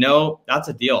and I know that's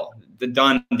a deal, the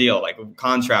done deal,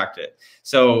 contract it.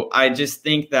 So I just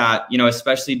think that,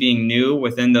 especially being new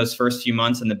within those first few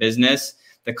months in the business,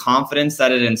 the confidence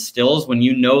that it instills when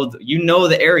you know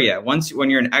the area. When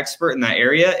you're an expert in that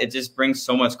area, it just brings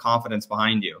so much confidence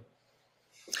behind you.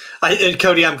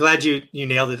 Cody, I'm glad you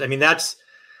nailed it. I mean, that's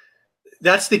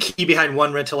the key behind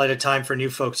one rental at a time for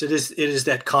new folks. It is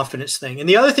that confidence thing. And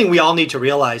the other thing we all need to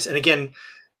realize, and again,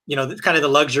 kind of the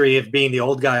luxury of being the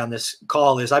old guy on this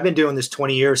call, is I've been doing this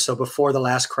 20 years. So before the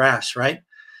last crash, right?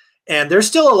 And there's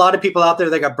still a lot of people out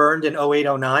there that got burned in 08,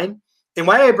 09. And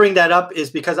why I bring that up is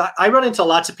because I run into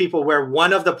lots of people where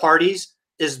one of the parties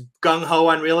is gung-ho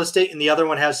on real estate and the other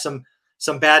one has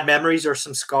some bad memories or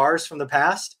some scars from the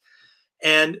past.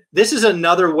 And this is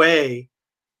another way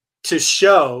to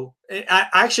show. I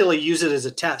actually use it as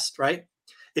a test, right?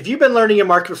 If you've been learning your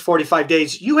market for 45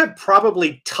 days, you have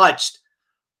probably touched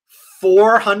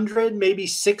 400, maybe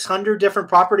 600 different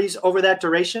properties over that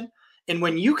duration. And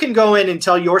when you can go in and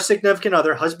tell your significant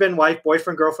other, husband, wife,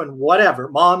 boyfriend, girlfriend, whatever,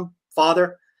 mom,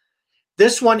 father,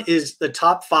 this one is the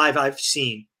top 5 I've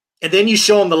seen. And then you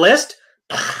show them the list,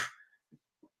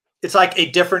 it's like a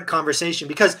different conversation,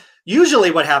 because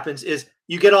usually what happens is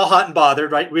you get all hot and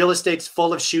bothered, right? Real estate's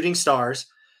full of shooting stars.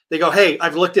 They go, hey,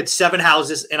 I've looked at 7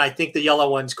 houses and I think the yellow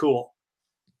one's cool.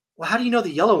 Well, how do you know the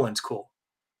yellow one's cool,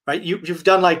 right? You've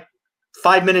done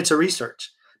 5 minutes of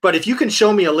research. But if you can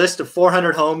show me a list of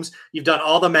 400 homes, you've done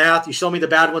all the math, you show me the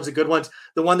bad ones, the good ones,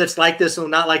 the one that's like this and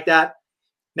not like that,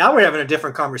 now we're having a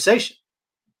different conversation.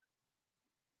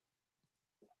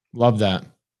 Love that.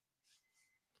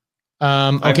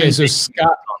 Okay, so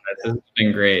Scott, this has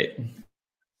been great.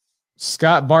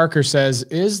 Scott Barker says,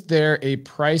 is there a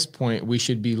price point we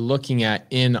should be looking at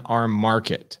in our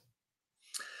market?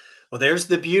 Well, there's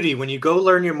the beauty. When you go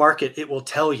learn your market, it will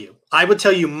tell you. I would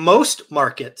tell you most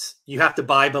markets, you have to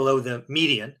buy below the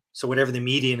median. So whatever the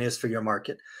median is for your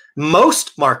market.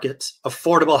 Most markets,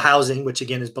 affordable housing, which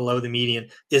again is below the median,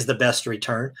 is the best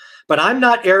return. But I'm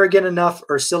not arrogant enough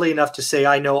or silly enough to say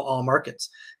I know all markets.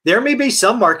 There may be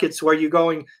some markets where you're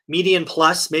going median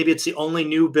plus, maybe it's the only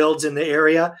new builds in the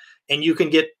area, and you can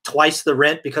get twice the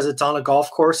rent because it's on a golf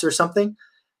course or something.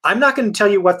 I'm not going to tell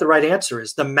you what the right answer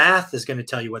is. The math is going to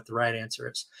tell you what the right answer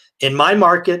is. In my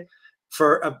market,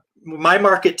 my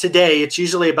market today, it's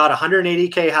usually about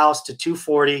 180K house to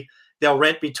 240. They'll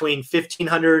rent between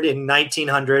 1,500 and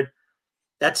 1,900.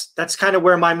 That's kind of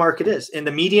where my market is. And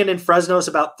the median in Fresno is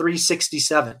about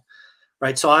 367,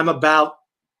 right? So I'm about,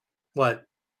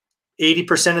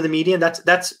 80% of the median?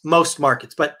 That's most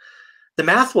markets. But the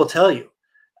math will tell you.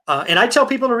 And I tell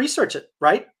people to research it,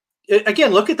 right?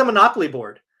 Again, look at the monopoly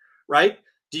board. right?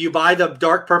 Do you buy the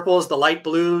dark purples, the light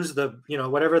blues, the,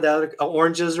 whatever the other,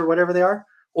 oranges or whatever they are?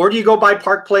 Or do you go buy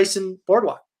Park Place and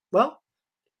Boardwalk? Well,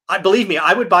 believe me,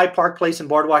 I would buy Park Place and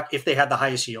Boardwalk if they had the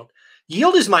highest yield.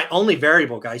 Yield is my only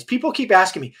variable, guys. People keep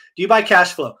asking me, do you buy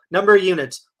cash flow, number of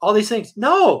units, all these things?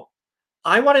 No,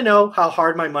 I want to know how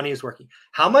hard my money is working.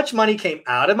 How much money came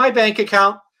out of my bank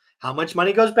account? How much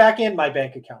money goes back in my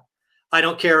bank account? I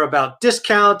don't care about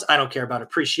discounts. I don't care about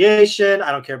appreciation.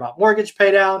 I don't care about mortgage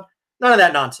pay down. None of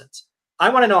that nonsense. I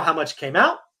want to know how much came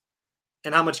out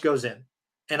and how much goes in.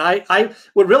 And I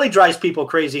what really drives people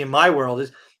crazy in my world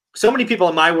is so many people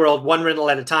in my world, one rental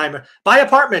at a time, buy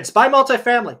apartments, buy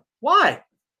multifamily. Why?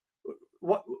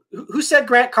 Who said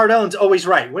Grant Cardone's always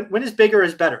right? When is bigger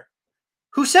is better?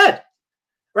 Who said?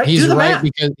 Right? He's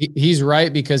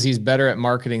right because he's better at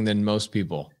marketing than most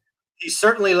people. He's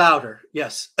certainly louder.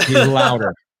 Yes. He's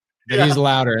louder. Yeah. He's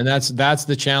louder. And that's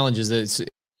the challenge is that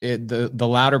the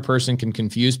louder person can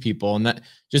confuse people. And that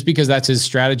just because that's his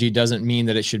strategy doesn't mean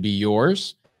that it should be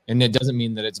yours. And it doesn't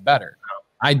mean that it's better.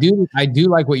 I do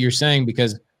like what you're saying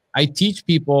because I teach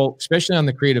people, especially on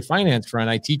the creative finance front,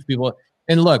 I teach people,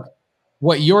 and look,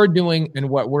 what you're doing and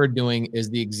what we're doing is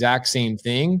the exact same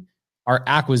thing. Our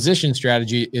acquisition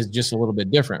strategy is just a little bit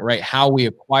different, right? How we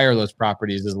acquire those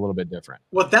properties is a little bit different.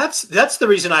 Well, that's the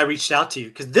reason I reached out to you,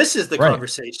 because this is the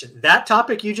conversation. That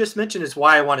topic you just mentioned is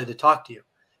why I wanted to talk to you,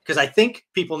 because I think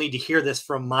people need to hear this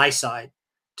from my side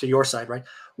to your side, right?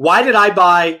 Why did I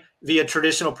buy via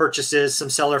traditional purchases some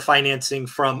seller financing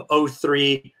from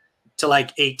 03 to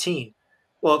like 18?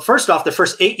 Well, first off, the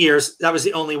first 8 years, that was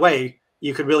the only way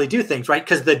you could really do things, right?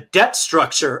 Because the debt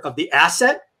structure of the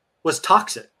asset was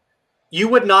toxic. You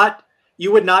would not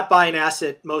buy an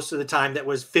asset most of the time that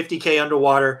was 50K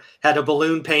underwater, had a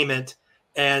balloon payment,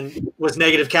 and was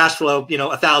negative cash flow,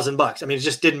 $1,000. I mean, it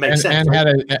just didn't make sense.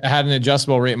 And had an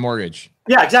adjustable rate mortgage.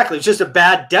 Yeah, exactly. It's just a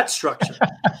bad debt structure,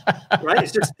 right?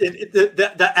 It's just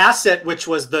the asset, which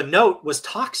was the note, was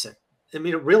toxic. I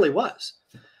mean, it really was.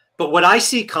 But what I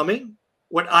see coming,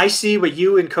 what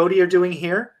you and Cody are doing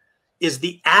here, is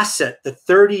the asset, the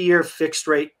 30-year fixed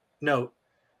rate note,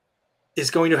 is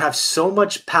going to have so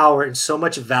much power and so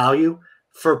much value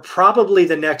for probably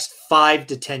the next 5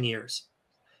 to 10 years.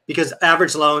 Because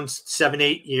average loans,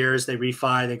 7-8 years, they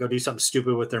refi, they go do something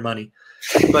stupid with their money.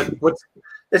 But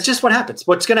it's just what happens.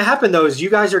 What's going to happen though is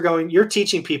you're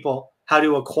teaching people how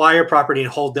to acquire property and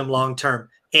hold them long-term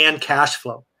and cash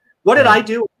flow. What did I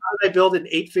do? How did I build an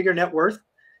 8-figure net worth?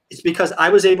 It's because I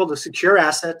was able to secure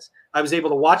assets. I was able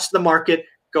to watch the market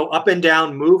go up and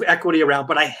down, move equity around,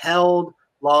 but I held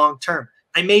long-term.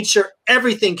 I made sure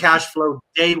everything cash flowed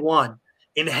day one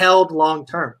and held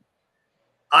long-term.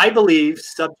 I believe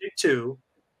subject to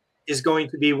is going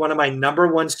to be one of my number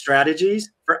one strategies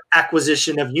for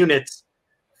acquisition of units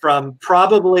from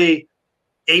probably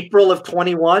April of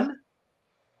 21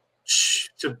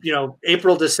 to,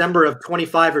 April, December of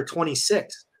 25 or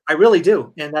 26. I really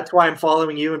do. And that's why I'm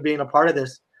following you and being a part of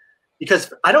this,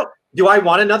 because do I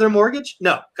want another mortgage?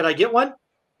 No. Could I get one?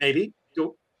 Maybe.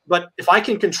 But if I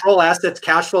can control assets,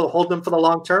 cash flow, hold them for the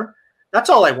long term, that's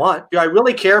all I want. Do I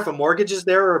really care if a mortgage is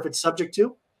there or if it's subject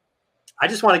to? I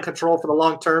just want to control for the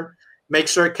long term, make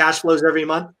sure it cash flows every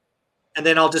month, and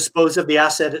then I'll dispose of the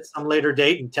asset at some later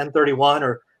date in 1031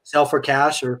 or sell for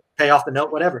cash or pay off the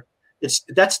note, whatever.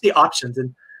 That's the options.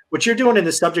 And what you're doing in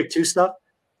the subject to stuff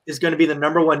is going to be the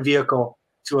number one vehicle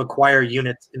to acquire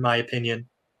units, in my opinion,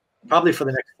 probably for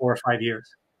the next 4 or 5 years.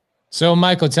 So,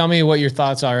 Michael, tell me what your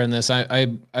thoughts are on this.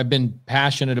 I've been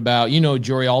passionate about,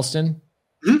 Jory Alston.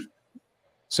 Mm-hmm.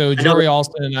 So Jory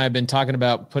Alston and I have been talking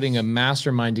about putting a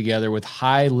mastermind together with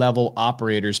high-level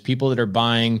operators, people that are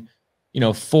buying,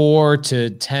 4 to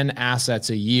 10 assets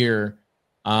a year,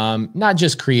 not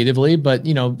just creatively, but,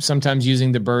 sometimes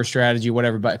using the BRRRR strategy,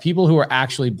 whatever, but people who are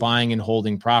actually buying and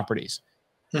holding properties.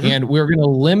 Mm-hmm. And we're going to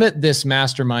limit this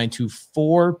mastermind to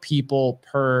 4 people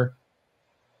per,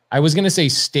 I was going to say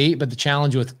state, but the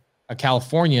challenge with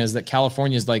California is that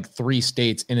California is like 3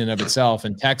 states in and of itself.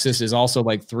 And Texas is also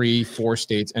like 3-4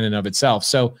 states in and of itself.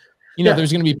 So,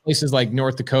 there's going to be places like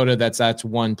North Dakota, that's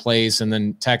one place. And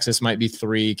then Texas might be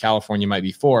 3, California might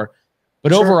be 4.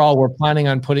 But overall, we're planning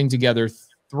on putting together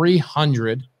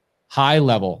 300 high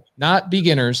level, not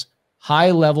beginners,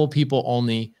 high level people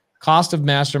only. Cost of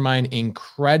mastermind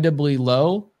incredibly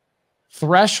low,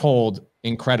 threshold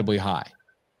incredibly high.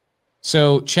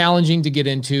 So challenging to get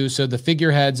into. So the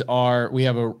figureheads we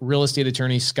have a real estate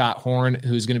attorney, Scott Horn,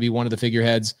 who's going to be one of the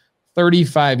figureheads,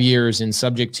 35 years in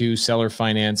subject to seller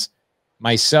finance.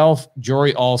 Myself,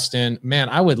 Jory Alston. Man,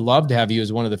 I would love to have you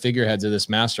as one of the figureheads of this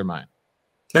mastermind.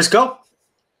 Let's go.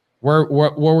 What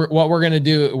we're going to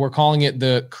do, we're calling it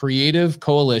the Creative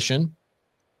Coalition.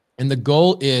 And the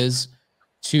goal is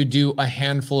to do a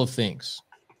handful of things.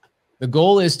 The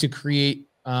goal is to create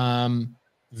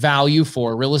value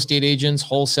for real estate agents,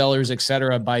 wholesalers, et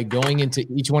cetera, by going into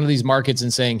each one of these markets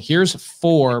and saying, here's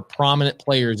 4 prominent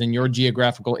players in your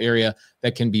geographical area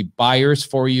that can be buyers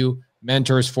for you,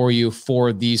 mentors for you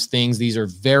for these things. These are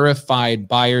verified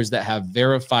buyers that have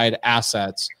verified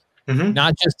assets,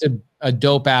 not just a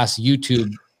dope ass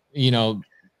YouTube,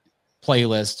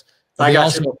 playlist. But they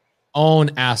also own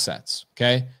assets.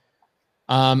 Okay.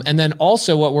 And then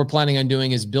also what we're planning on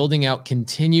doing is building out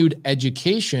continued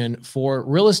education for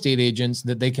real estate agents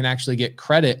that they can actually get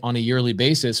credit on a yearly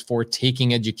basis for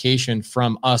taking education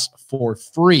from us for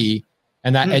free.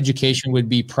 And that education would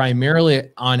be primarily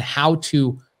on how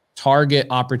to target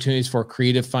opportunities for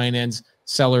creative finance,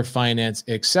 seller finance,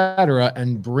 et cetera,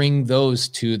 and bring those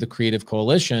to the Creative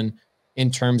Coalition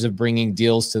in terms of bringing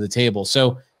deals to the table.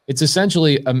 So it's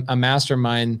essentially a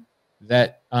mastermind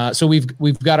that, so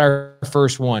we've got our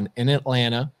first one in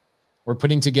Atlanta. We're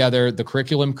putting together the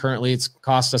curriculum. Currently, it's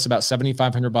cost us about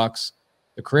 $7,500.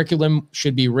 The curriculum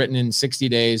should be written in 60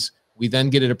 days. We then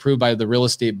get it approved by the real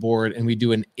estate board, and we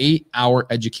do an 8-hour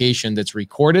education that's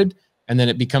recorded, and then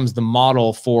it becomes the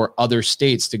model for other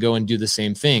states to go and do the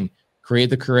same thing.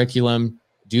 Create the curriculum,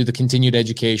 do the continued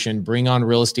education, bring on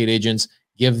real estate agents,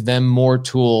 give them more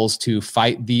tools to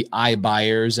fight the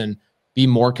iBuyers and be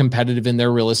more competitive in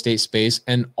their real estate space,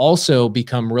 and also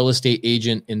become real estate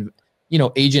agent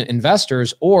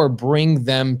investors, or bring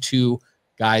them to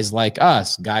guys like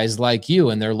us, guys like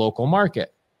you in their local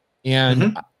market.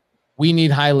 And we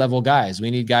need high level guys.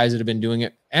 We need guys that have been doing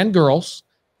it, and girls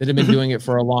that have been doing it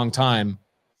for a long time.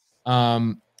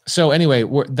 So anyway,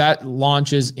 that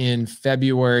launches in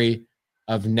February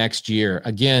of next year.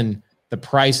 Again, the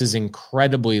price is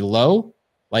incredibly low.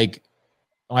 Like,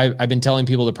 I've been telling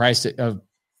people the price to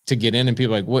get in, and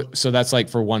people are like, what? So that's like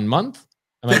for 1 month?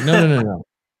 I'm like, no.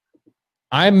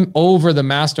 I'm over the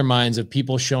masterminds of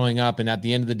people showing up, and at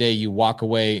the end of the day, you walk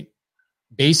away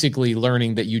basically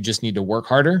learning that you just need to work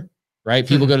harder, right?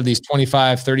 People go to these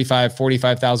 $25,000, $35,000,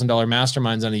 $45,000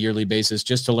 masterminds on a yearly basis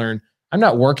just to learn, I'm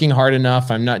not working hard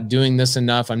enough. I'm not doing this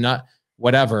enough. I'm not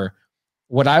whatever.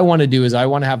 What I want to do is I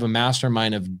want to have a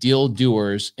mastermind of deal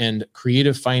doers and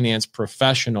creative finance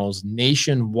professionals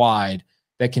nationwide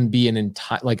that can be an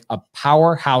entire, like a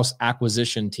powerhouse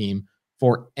acquisition team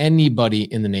for anybody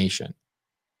in the nation.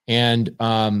 And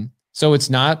so it's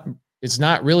not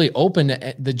really open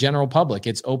to the general public.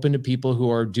 It's open to people who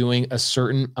are doing a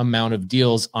certain amount of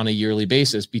deals on a yearly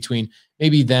basis between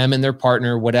maybe them and their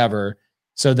partner, whatever.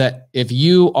 So that if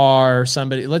you are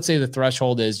somebody, let's say the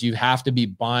threshold is you have to be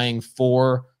buying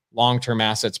 4 long-term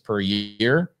assets per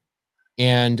year,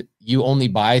 and you only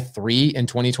buy 3 in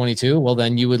 2022, well,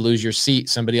 then you would lose your seat.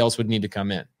 Somebody else would need to come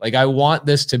in. Like, I want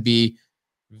this to be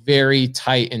very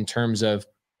tight in terms of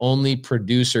only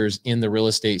producers in the real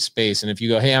estate space. And if you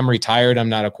go, hey, I'm retired, I'm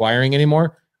not acquiring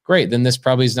anymore, great. Then this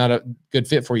probably is not a good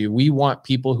fit for you. We want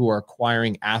people who are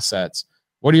acquiring assets.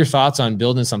 What are your thoughts on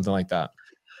building something like that?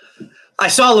 I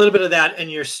saw a little bit of that in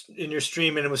your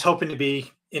stream, and was hoping to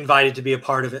be invited to be a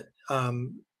part of it.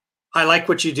 I like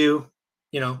what you do.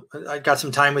 I got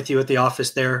some time with you at the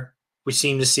office there. We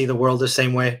seem to see the world the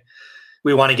same way.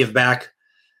 We want to give back.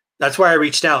 That's why I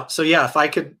reached out. So yeah, if I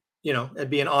could, it'd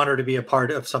be an honor to be a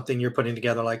part of something you're putting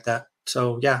together like that.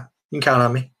 So yeah, you can count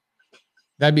on me.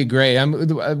 That'd be great.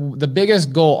 The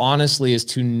biggest goal, honestly, is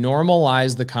to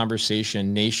normalize the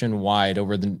conversation nationwide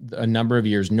over a number of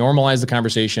years, normalize the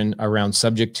conversation around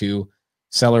subject to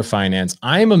seller finance.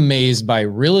 I'm amazed by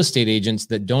real estate agents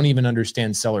that don't even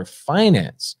understand seller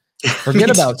finance.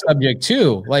 Forget about subject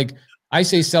to. Like, I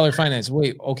say seller finance.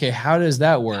 Wait, okay, how does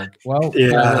that work? Well,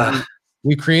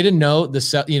 we create a note.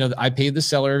 I pay the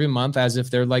seller every month as if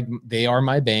they are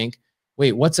my bank.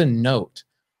 Wait, what's a note?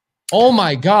 Oh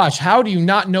my gosh, how do you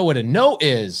not know what a note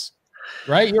is?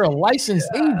 Right? You're a licensed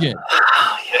agent.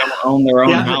 They don't own their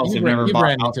own house. They've never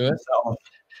bought into it.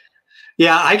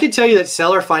 Yeah, I can tell you that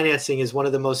seller financing is one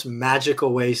of the most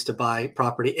magical ways to buy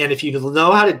property. And if you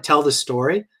know how to tell the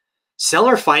story,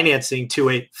 seller financing to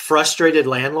a frustrated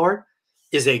landlord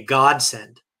is a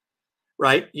godsend,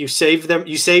 right? You save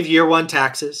year 1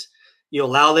 taxes. You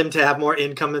allow them to have more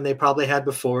income than they probably had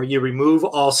before. You remove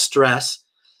all stress.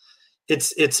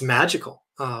 It's magical.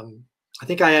 I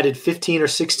think I added 15 or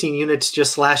 16 units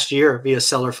just last year via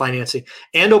seller financing.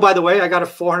 And, oh, by the way, I got a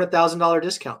 $400,000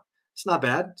 discount. It's not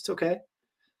bad. It's okay.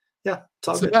 Yeah,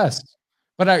 it's good. The best.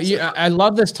 But I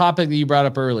love this topic that you brought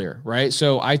up earlier, right?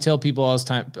 So I tell people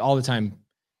all the time,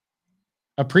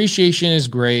 appreciation is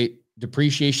great.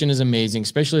 Depreciation is amazing,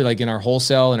 especially like in our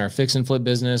wholesale and our fix and flip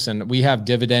business. And we have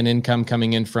dividend income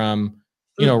coming in from,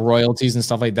 royalties and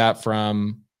stuff like that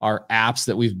from our apps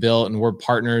that we've built. And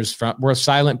we're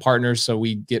silent partners. So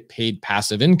we get paid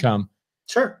passive income.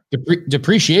 Sure.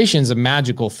 Depreciation is a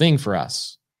magical thing for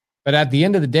us. But at the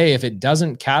end of the day, if it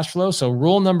doesn't cash flow, so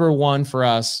rule number one for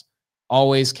us,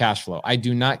 always cash flow. I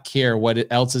do not care what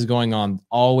else is going on.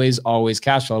 Always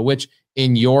cash flow, which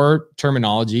in your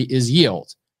terminology is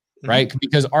yield, right? Mm-hmm.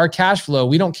 Because our cash flow,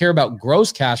 we don't care about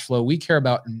gross cash flow. We care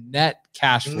about net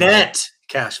cash flow. Net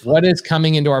cash flow. What is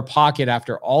coming into our pocket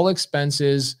after all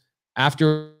expenses,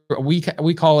 after we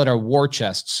call it our war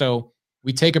chest. So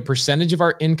we take a percentage of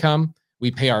our income, we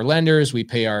pay our lenders, we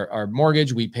pay our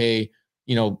mortgage, we pay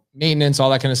maintenance, all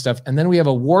that kind of stuff. And then we have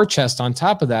a war chest on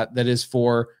top of that is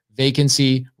for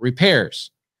vacancy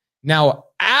repairs. Now,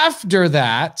 after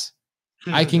that,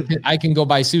 I can go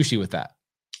buy sushi with that.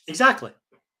 Exactly.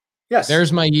 Yes.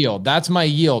 There's my yield. That's my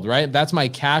yield, right? That's my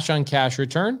cash on cash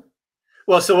return.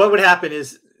 Well, so what would happen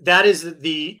is that is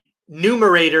the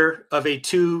numerator of a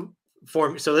two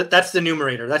form. So that's the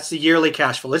numerator. That's the yearly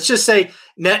cash flow. Let's just say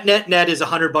net is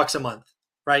 $100 a month,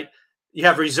 right? You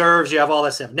have reserves, you have all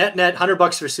that stuff. Net, $100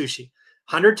 for sushi.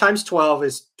 100 times 12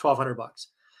 is $1,200.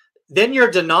 Then your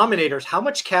denominators, how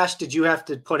much cash did you have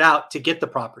to put out to get the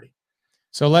property?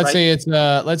 So let's say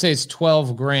it's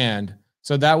 12 grand.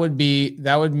 So that would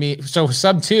mean so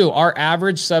sub two, our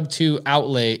average sub two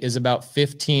outlay is about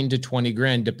 15 to 20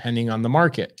 grand, depending on the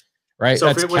market, right? So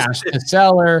that's cash to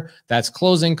seller, that's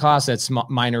closing costs, that's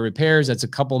minor repairs, that's a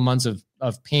couple months of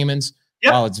payments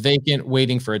while it's vacant,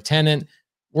 waiting for a tenant.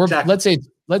 Let's say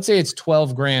it's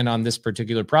 12 grand on this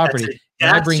particular property.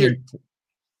 That's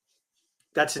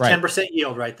a 10%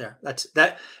 yield right there. That's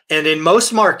that. And in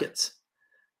most markets,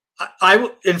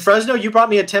 in Fresno, you brought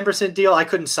me a 10% deal. I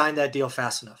couldn't sign that deal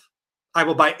fast enough. I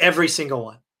will buy every single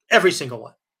one.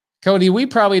 Cody, we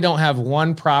probably don't have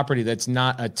one property that's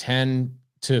not a 10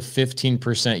 to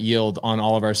 15% yield on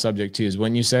all of our subject twos,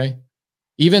 wouldn't you say?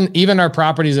 Even our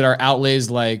properties that are outlays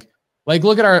like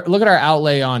look at our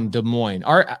outlay on Des Moines.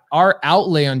 Our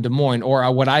outlay on Des Moines,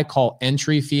 or what I call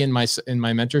entry fee in my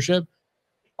mentorship,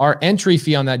 our entry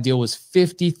fee on that deal was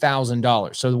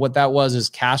 $50,000. So what that was is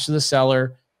cash to the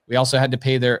seller. We also had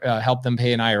to help them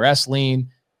pay an IRS lien.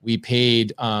 We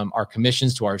paid our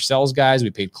commissions to our sales guys. We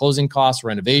paid closing costs,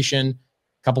 renovation,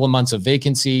 a couple of months of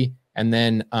vacancy, and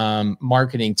then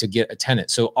marketing to get a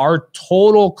tenant. So our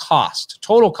total cost,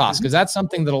 because that's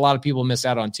something that a lot of people miss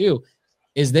out on too,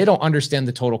 is they don't understand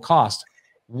the total cost.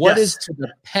 What is to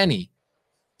the penny?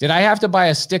 Did I have to buy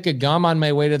a stick of gum on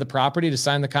my way to the property to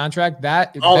sign the contract?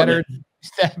 That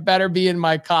better be in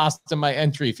my cost and my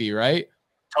entry fee, right?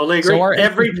 Totally agree. So our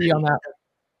entry fee on that,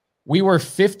 we were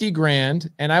 50 grand.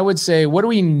 And I would say, what do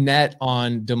we net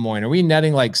on Des Moines? Are we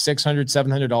netting like $600,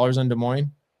 $700 on Des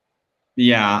Moines?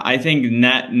 Yeah, I think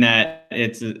net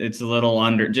it's a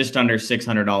little just under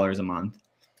 $600 a month.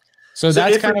 So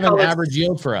that's kind of an average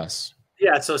yield for us.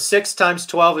 Yeah, so 6 times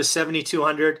 12 is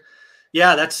 7,200.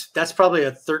 Yeah, that's probably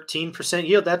a 13%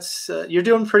 yield. That's you're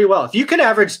doing pretty well. If you can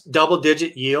average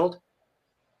double-digit yield,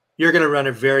 you're going to run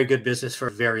a very good business for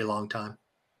a very long time.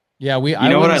 Yeah, I would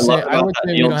say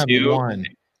we don't have one.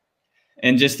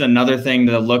 And just another thing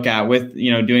to look at with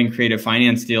doing creative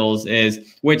finance deals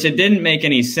is, which it didn't make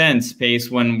any sense,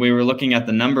 Pace, when we were looking at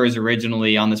the numbers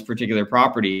originally on this particular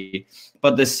property,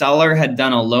 but the seller had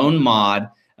done a loan mod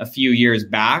a few years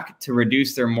back to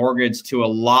reduce their mortgage to a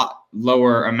lot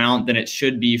lower amount than it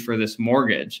should be for this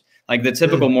mortgage. Like the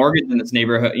typical mortgage in this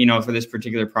neighborhood, for this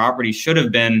particular property should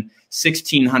have been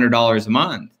 $1,600 a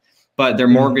month, but their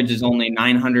mortgage is only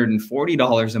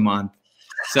 $940 a month.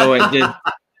 So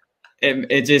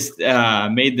it just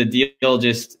made the deal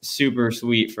just super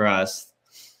sweet for us.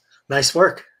 Nice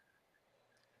work.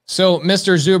 So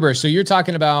Mr. Zuber, so you're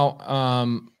talking about,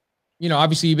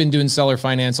 obviously you've been doing seller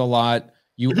finance a lot.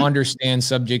 You understand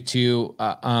subject to,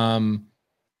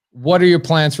 what are your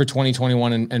plans for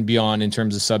 2021 and beyond in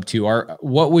terms of sub two?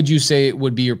 What would you say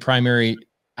would be your primary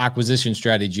acquisition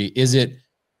strategy? Is it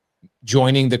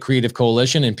joining the Creative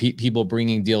Coalition and people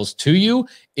bringing deals to you?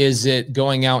 Is it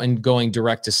going out and going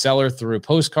direct to seller through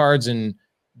postcards and,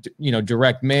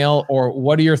 direct mail? Or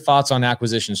what are your thoughts on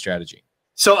acquisition strategy?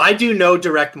 So I do no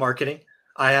direct marketing.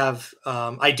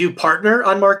 I do partner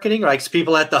on marketing, like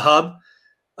people at the hub.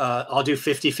 I'll do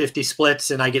 50-50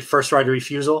 splits and I get first right of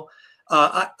refusal.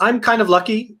 I'm kind of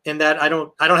lucky in that I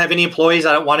don't have any employees.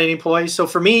 I don't want any employees. So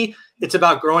for me, it's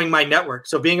about growing my network.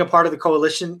 So being a part of the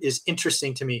coalition is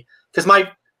interesting to me because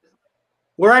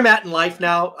where I'm at in life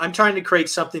now, I'm trying to create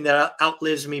something that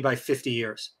outlives me by 50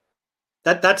 years.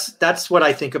 That's what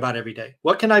I think about every day.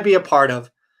 What can I be a part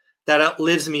of that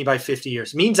outlives me by 50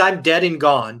 years? Means I'm dead and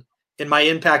gone, and my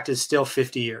impact is still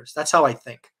 50 years. That's how I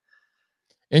think.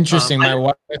 Interesting. My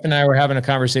wife and I were having a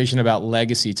conversation about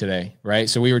legacy today, right?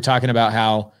 So we were talking about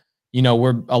how,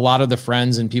 we're a lot of the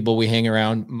friends and people we hang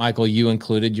around, Michael, you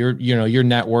included, your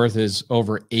net worth is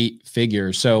over 8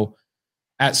 figures. So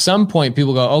at some point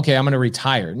people go, okay, I'm going to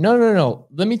retire. No.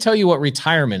 Let me tell you what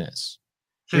retirement is.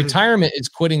 Retirement is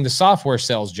quitting the software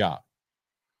sales job.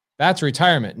 That's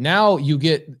retirement. Now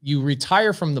you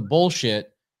retire from the bullshit,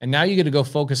 and now you get to go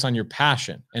focus on your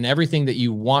passion and everything that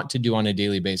you want to do on a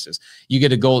daily basis. You get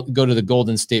to go to the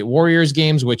Golden State Warriors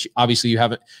games, which obviously you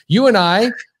haven't. You and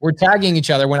I were tagging each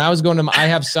other when I was going to. I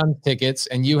have Suns tickets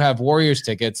and you have Warriors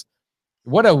tickets.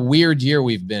 What a weird year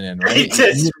we've been in, right?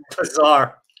 It's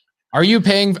bizarre. Are you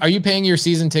paying your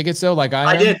season tickets though? Like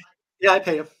I did. Yeah, I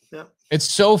paid them. Yeah. It's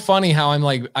so funny how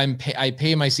I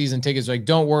pay my season tickets. Like,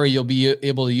 don't worry, you'll be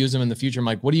able to use them in the future. I'm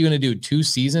like, what are you going to do? 2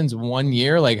 seasons, 1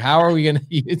 year? Like, how are we going to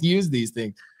use these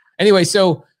things? Anyway,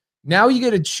 so now you get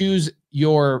to choose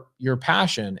your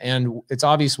passion, and it's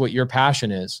obvious what your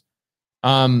passion is.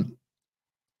 But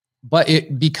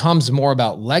it becomes more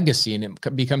about legacy, and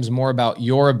it becomes more about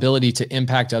your ability to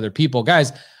impact other people.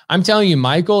 Guys, I'm telling you,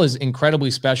 Michael is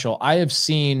incredibly special. I have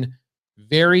seen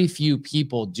very few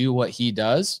people do what he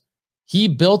does. He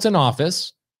built an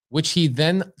office, which he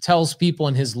then tells people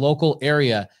in his local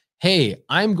area, hey,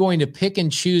 I'm going to pick and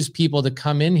choose people to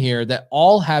come in here that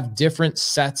all have different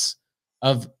sets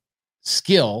of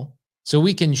skill so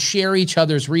we can share each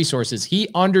other's resources. He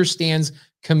understands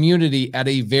community at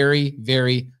a very,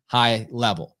 very high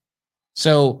level.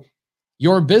 So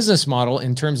your business model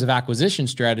in terms of acquisition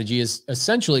strategy is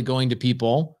essentially going to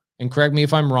people, and correct me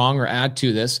if I'm wrong or add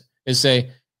to this, is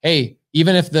say, hey,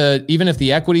 even if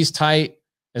the equity's tight,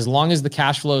 as long as the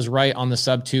cash flow is right on the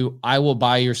sub 2, I will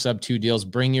buy your sub 2 deals.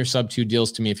 Bring your sub 2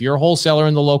 deals to me. If you're a wholesaler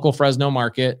in the local Fresno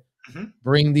market,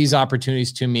 bring these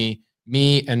opportunities to me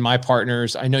and my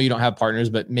partners. I know you don't have partners,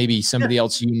 but maybe somebody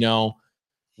else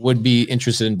would be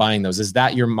interested in buying those. Is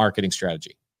that your marketing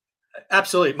strategy?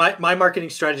 Absolutely. My marketing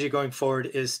strategy going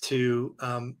forward is to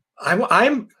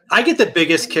I get the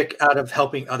biggest kick out of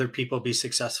helping other people be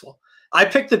successful. I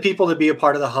pick the people to be a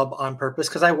part of the hub on purpose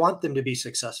because I want them to be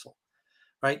successful,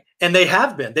 right? And they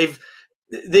have been.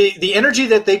 The energy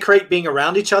that they create being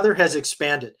around each other has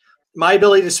expanded. My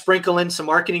ability to sprinkle in some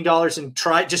marketing dollars and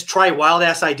try wild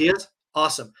ass ideas,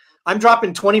 awesome. I'm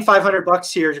dropping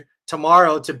 $2,500 here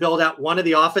tomorrow to build out one of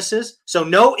the offices, so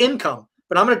no income,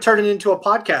 but I'm going to turn it into a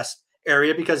podcast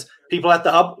area because people at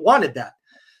the hub wanted that.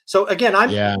 So again, I'm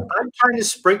trying to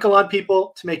sprinkle on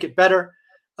people to make it better.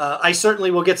 I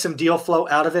certainly will get some deal flow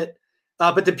out of it.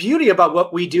 But the beauty about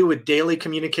what we do with daily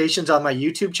communications on my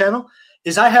YouTube channel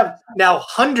is I have now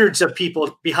hundreds of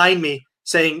people behind me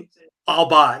saying, I'll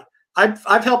buy.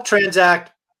 I've helped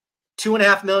transact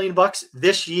 $2.5 million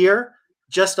this year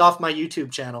just off my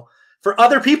YouTube channel for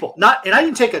other people. And I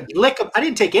didn't take I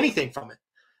didn't take anything from it.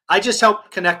 I just helped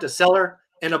connect a seller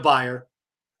and a buyer.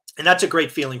 And that's a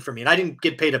great feeling for me. And I didn't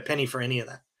get paid a penny for any of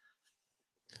that.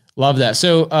 Love that.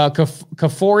 So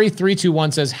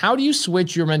Kafori321 says, how do you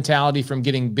switch your mentality from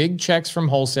getting big checks from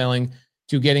wholesaling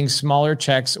to getting smaller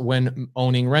checks when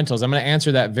owning rentals? I'm going to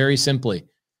answer that very simply.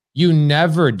 You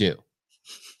never do.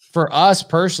 For us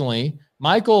personally,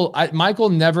 Michael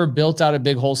never built out a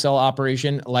big wholesale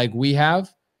operation like we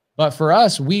have. But for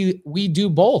us, we do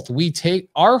both. We take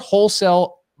our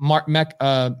wholesale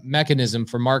mechanism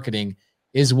for marketing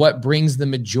is what brings the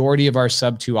majority of our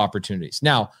sub 2 opportunities.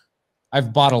 Now,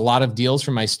 I've bought a lot of deals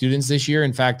from my students this year.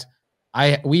 In fact,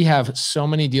 we have so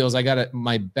many deals. I got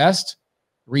my best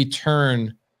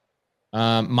return.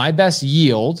 My best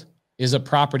yield is a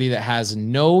property that has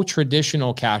no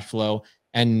traditional cash flow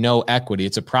and no equity.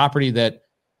 It's a property that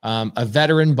a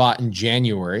veteran bought in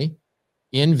January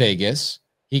in Vegas.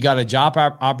 He got a job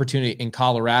opportunity in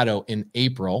Colorado in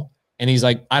April. And he's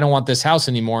like, I don't want this house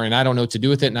anymore. And I don't know what to do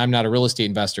with it. And I'm not a real estate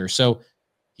investor. So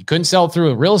he couldn't sell it through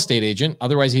a real estate agent.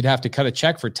 Otherwise, he'd have to cut a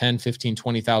check for $10,000,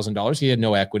 $15,000, $20,000. He had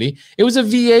no equity. It was a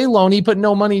VA loan. He put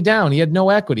no money down. He had no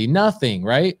equity, nothing,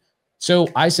 right? So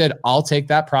I said, I'll take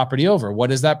that property over.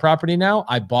 What is that property now?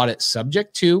 I bought it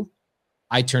subject to.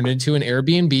 I turned it into an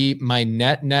Airbnb. My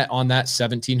net on that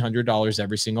 $1,700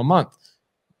 every single month.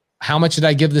 How much did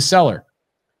I give the seller?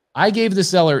 I gave the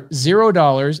seller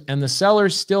 $0, and the seller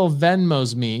still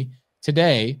Venmos me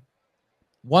today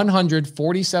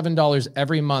 $147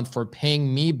 every month for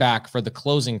paying me back for the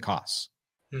closing costs.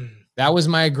 That was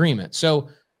my agreement. So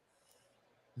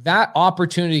that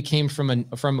opportunity came from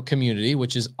a community,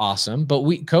 which is awesome. But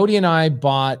Cody and I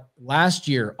bought last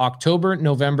year, October,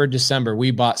 November, December,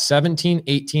 we bought 17,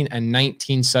 18, and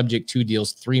 19 subject to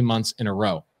deals 3 months in a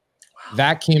row. Wow.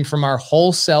 That came from our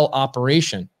wholesale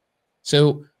operation.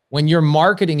 So when you're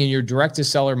marketing and you're direct to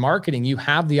seller marketing, you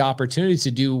have the opportunity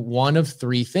to do one of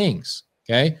three things.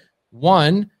 Okay.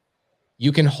 One,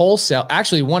 you can wholesale.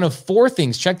 Actually, one of four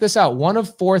things. Check this out. One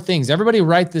of four things. Everybody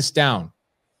write this down.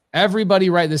 Everybody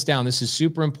write this down. This is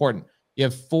super important. You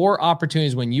have four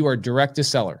opportunities when you are direct to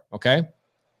seller. Okay.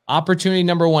 Opportunity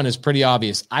number one is pretty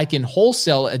obvious. I can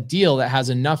wholesale a deal that has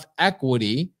enough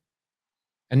equity,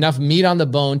 enough meat on the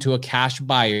bone to a cash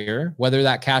buyer, whether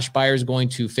that cash buyer is going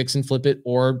to fix and flip it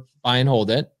or buy and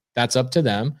hold it. That's up to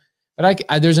them. But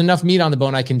there's enough meat on the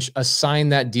bone. I can assign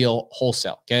that deal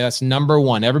wholesale. Okay. That's number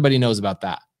one. Everybody knows about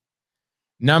that.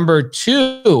 Number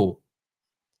two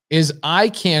is I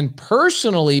can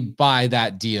personally buy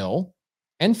that deal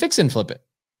and fix and flip it.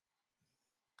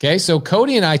 Okay. So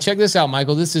Cody and I, check this out,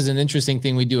 Michael. This is an interesting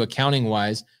thing we do accounting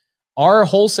wise. Our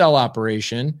wholesale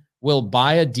operation will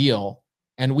buy a deal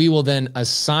and we will then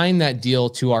assign that deal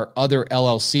to our other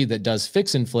LLC that does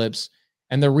fix and flips.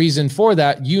 And the reason for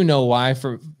that, you know why,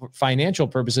 for financial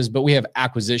purposes, but we have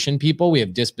acquisition people, we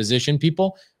have disposition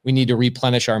people. We need to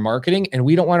replenish our marketing, and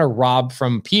we don't want to rob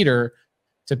from Peter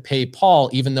to pay Paul,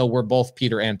 even though we're both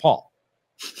Peter and Paul.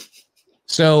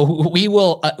 So we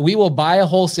will buy a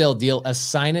wholesale deal,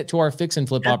 assign it to our fix and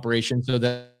flip operation so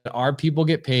that our people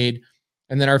get paid,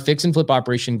 and then our fix and flip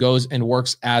operation goes and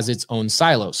works as its own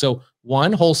silo. So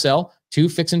one, wholesale; two,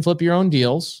 fix and flip your own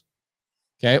deals.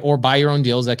 Okay. Or buy your own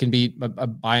deals. That can be a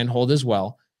buy and hold as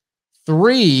well.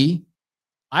 Three,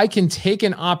 I can take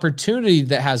an opportunity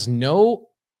that has no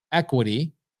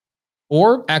equity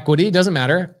or equity. Doesn't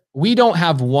matter. We don't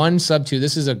have one sub two.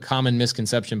 This is a common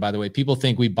misconception, by the way. People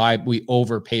think we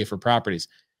overpay for properties.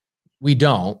 We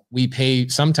don't.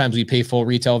 Sometimes we pay full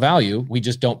retail value. We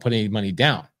just don't put any money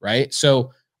down. Right.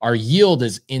 So our yield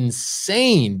is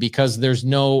insane because there's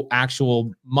no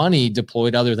actual money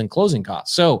deployed other than closing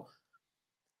costs. So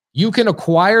you can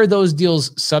acquire those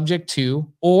deals subject to,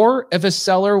 or if a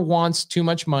seller wants too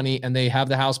much money and they have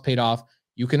the house paid off,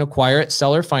 you can acquire it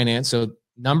seller finance. So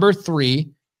number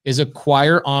three is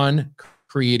acquire on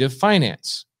creative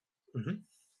finance. Mm-hmm.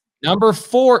 Number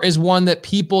four is one that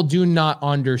people do not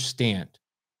understand.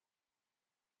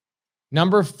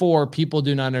 Number four, people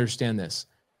do not understand this.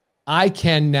 I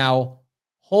can now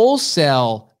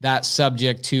wholesale that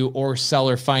subject to or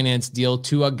seller finance deal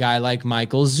to a guy like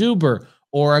Michael Zuber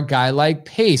or a guy like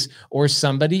Pace or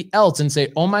somebody else and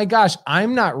say, oh my gosh,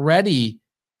 I'm not ready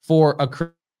for a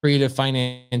creative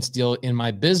finance deal in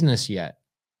my business yet.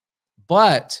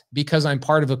 But because I'm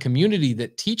part of a community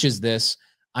that teaches this,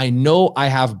 I know I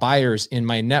have buyers in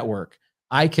my network.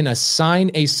 I can assign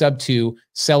a sub two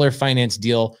seller finance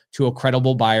deal to a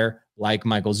credible buyer like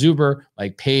Michael Zuber,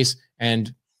 like Pace.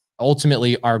 And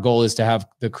ultimately, our goal is to have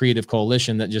the creative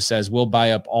coalition that just says, we'll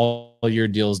buy up all your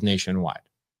deals nationwide.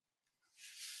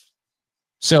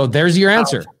 So there's your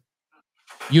answer.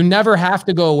 You never have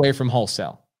to go away from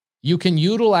wholesale. You can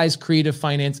utilize creative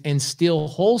finance and still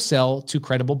wholesale to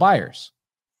credible buyers.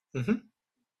 Mm-hmm.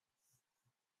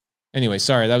 Anyway,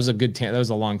 sorry, that was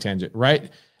a long tangent,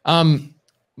 right?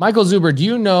 Michael Zuber, do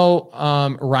you know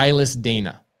Rylas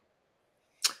Dana?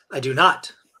 I do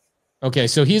not. Okay,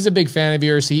 so he's a big fan of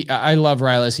yours. I love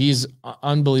Rylas. He's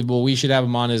unbelievable. We should have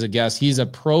him on as a guest. He's a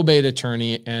probate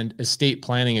attorney and estate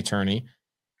planning attorney.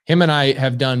 Him and I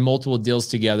have done multiple deals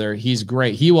together. He's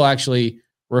great. He will actually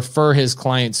refer his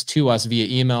clients to us via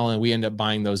email, and we end up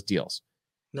buying those deals.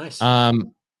 Nice.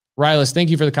 Rylas, thank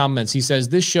you for the comments. He says,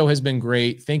 this show has been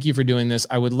great. Thank you for doing this.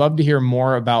 I would love to hear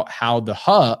more about the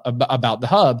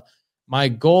hub. My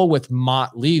goal with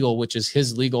Mott Legal, which is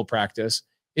his legal practice,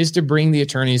 is to bring the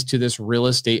attorneys to this real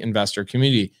estate investor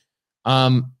community.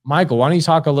 Michael, why don't you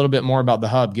talk a little bit more about the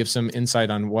hub? Give some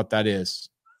insight on what that is.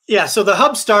 Yeah. So the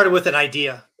hub started with an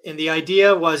idea. And the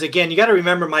idea was, again, you got to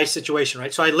remember my situation,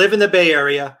 right? So I live in the Bay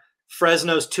Area.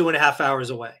 Fresno's 2.5 hours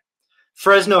away.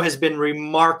 Fresno has been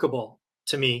remarkable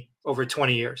to me over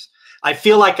 20 years. I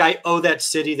feel like I owe that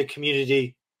city, the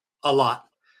community, a lot.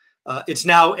 It's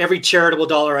now every charitable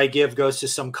dollar I give goes to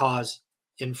some cause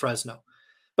in Fresno.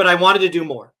 But I wanted to do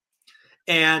more.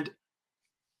 And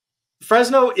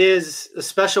Fresno is a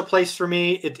special place for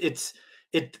me.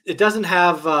 It doesn't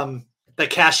have the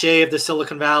cachet of the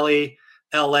Silicon Valley,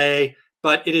 LA,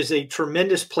 but it is a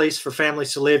tremendous place for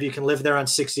families to live. You can live there on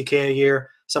 $60K a year.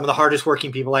 Some of the hardest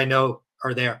working people I know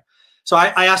are there. So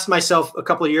I asked myself a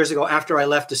couple of years ago, after I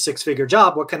left a 6-figure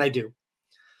job, what can I do?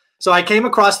 So I came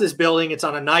across this building. It's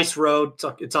on a nice road.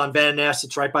 It's on Van Ness.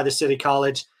 It's right by the City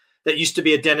College. That used to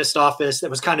be a dentist office that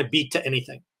was kind of beat to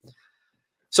anything.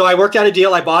 So I worked out a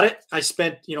deal. I bought it. I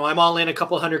spent, I'm all in a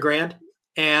couple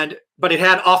 $100,000, but it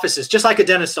had offices, just like a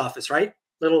dentist office, right?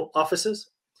 Little offices.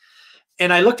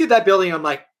 And I looked at that building. I'm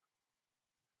like,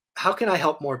 how can I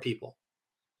help more people?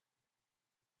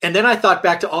 And then I thought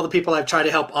back to all the people I've tried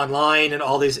to help online and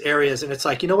all these areas. And it's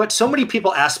like, you know what? So many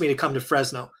people asked me to come to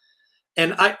Fresno.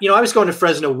 And I was going to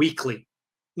Fresno weekly,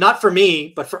 not for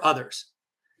me, but for others.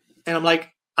 And I'm like,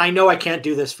 I know I can't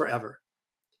do this forever.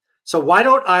 So why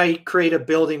don't I create a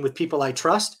building with people I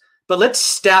trust, but let's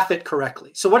staff it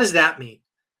correctly. So what does that mean?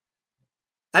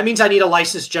 That means I need a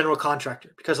licensed general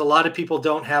contractor because a lot of people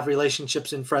don't have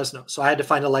relationships in Fresno. So I had to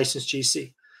find a licensed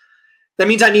GC. That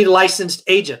means I need licensed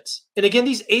agents. And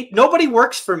again, nobody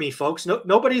works for me, folks.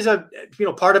 Nobody's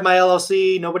part of my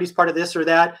LLC. Nobody's part of this or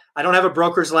that. I don't have a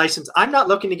broker's license. I'm not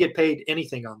looking to get paid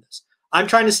anything on this. I'm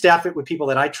trying to staff it with people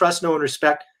that I trust, know, and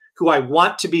respect, who I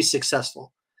want to be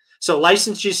successful. So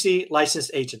licensed GC,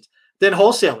 licensed agents. Then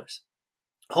wholesalers.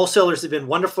 Wholesalers have been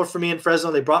wonderful for me in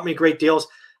Fresno. They brought me great deals.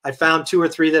 I found 2 or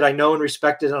 3 that I know and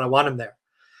respected, and I want them there.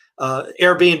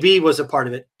 Airbnb was a part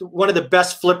of it. One of the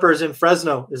best flippers in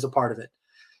Fresno is a part of it.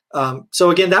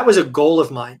 So again, that was a goal of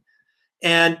mine.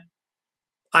 And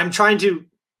I'm trying to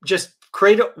just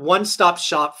create a one-stop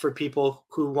shop for people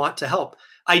who want to help.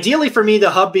 Ideally for me, the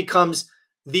hub becomes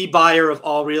the buyer of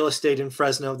all real estate in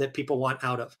Fresno that people want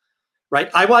out of,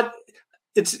 right? I want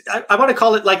to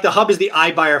call it like the hub is the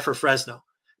iBuyer for Fresno,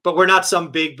 but we're not some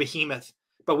big behemoth,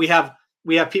 but we have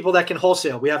people that can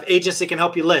wholesale. We have agents that can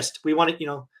help you list. We want it,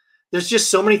 there's just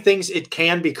so many things it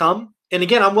can become. And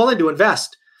again, I'm willing to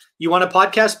invest. You want a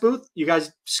podcast booth? You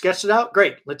guys sketched it out?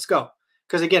 Great. Let's go.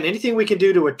 Because again, anything we can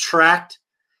do to attract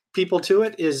people to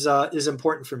it is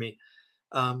important for me.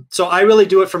 So I really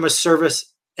do it from a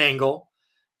service angle.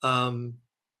 That's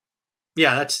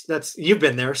you've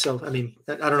been there. So, I mean,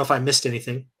 I don't know if I missed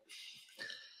anything.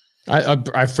 I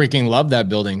freaking love that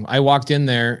building. I walked in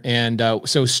there and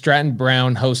so Stratton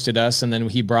Brown hosted us and then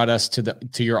he brought us to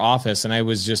your office. And I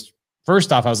was just,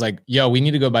 first off, I was like, yo, we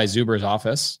need to go by Zuber's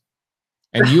office.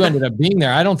 And you ended up being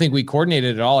there. I don't think we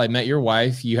coordinated at all. I met your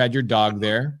wife. You had your dog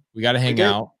there. We got to hang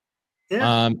out.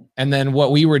 Yeah. And then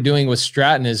what we were doing with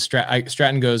Stratton is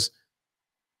Stratton goes,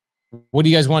 what do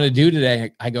you guys want to do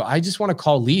today? I go, I just want to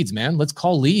call leads, man. Let's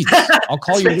call leads. I'll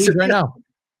call your leads right now.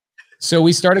 So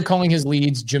we started calling his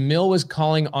leads. Jamil was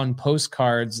calling on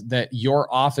postcards that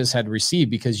your office had received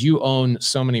because you own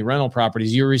so many rental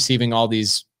properties. You're receiving all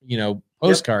these,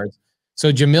 postcards. Yep.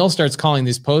 So Jamil starts calling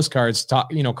these postcards,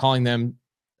 calling them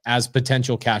as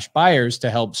potential cash buyers to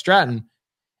help Stratton.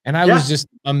 And I was just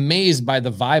amazed by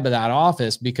the vibe of that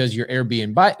office because your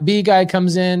Airbnb guy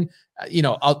comes in,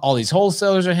 all these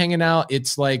wholesalers are hanging out.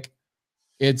 It's like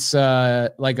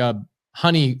a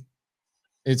honey.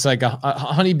 It's like a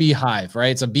honeybee hive,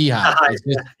 right? It's a beehive.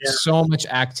 It's so much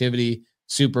activity,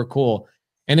 super cool.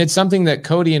 And it's something that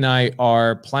Cody and I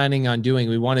are planning on doing.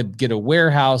 We want to get a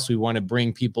warehouse. We want to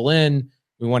bring people in.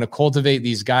 We want to cultivate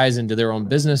these guys into their own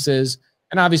businesses.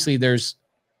 And obviously there's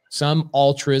some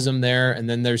altruism there. And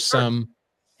then there's some,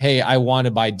 hey, I want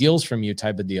to buy deals from you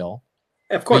type of deal.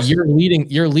 Of course. But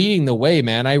you're leading the way,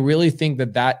 man. I really think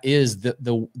that is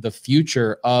the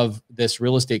future of this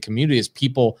real estate community is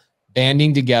people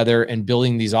banding together and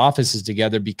building these offices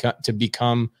together to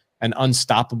become an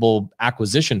unstoppable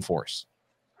acquisition force.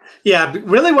 Yeah,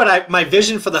 really my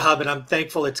vision for the hub, and I'm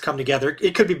thankful it's come together.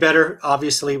 It could be better.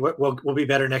 Obviously, we'll be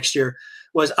better next year.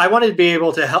 Was I wanted to be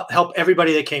able to help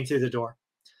everybody that came through the door.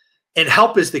 And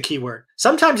help is the key word.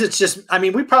 Sometimes it's just,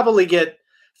 we probably get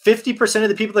 50% of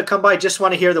the people that come by just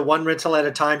want to hear the one rental at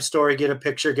a time story, get a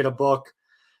picture, get a book,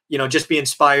 just be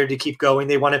inspired to keep going.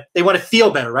 They want to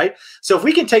feel better, right? So if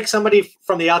we can take somebody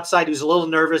from the outside who's a little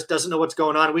nervous, doesn't know what's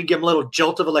going on, we give them a little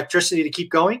jolt of electricity to keep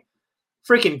going,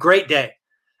 freaking great day.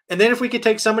 And then if we could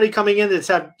take somebody coming in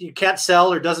you can't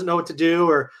sell or doesn't know what to do,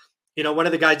 or, one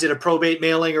of the guys did a probate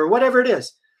mailing or whatever it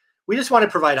is, we just want to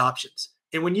provide options.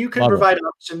 And when you can provide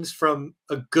options from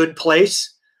a good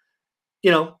place,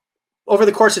 over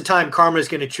the course of time, karma is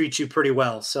going to treat you pretty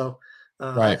well. So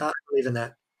I believe in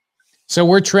that. So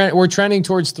we're trending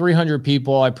towards 300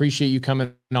 people. I appreciate you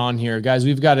coming on here, guys.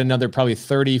 We've got another probably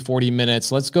 30, 40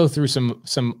 minutes. Let's go through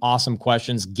some awesome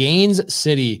questions. Gaines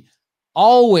City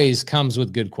always comes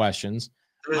with good questions.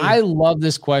 I love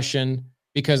this question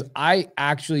because I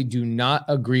actually do not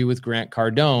agree with Grant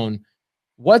Cardone.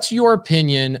 What's your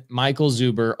opinion, Michael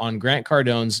Zuber, on Grant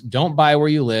Cardone's don't buy where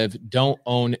you live, don't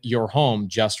own your home,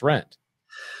 just rent?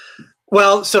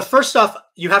 Well, so first off,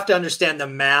 you have to understand the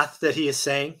math that he is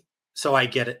saying. So I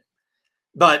get it.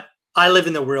 But I live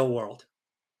in the real world.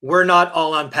 We're not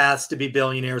all on paths to be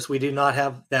billionaires. We do not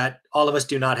have that. All of us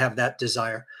do not have that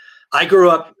desire. I grew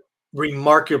up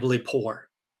remarkably poor,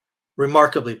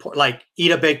 like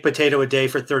eat a baked potato a day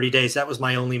for 30 days. That was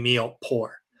my only meal,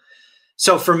 poor.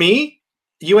 So for me,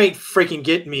 you ain't freaking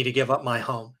getting me to give up my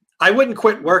home. I wouldn't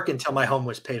quit work until my home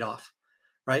was paid off,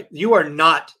 right? You are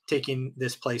not taking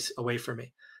this place away from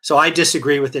me. So I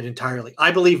disagree with it entirely.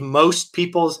 I believe most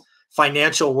people's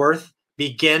financial worth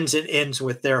begins and ends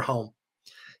with their home.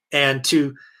 And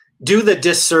to do the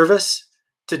disservice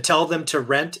to tell them to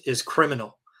rent is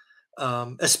criminal,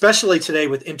 especially today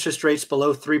with interest rates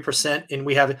below 3%. And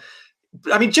we have,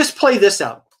 I mean, just play this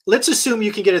out. Let's assume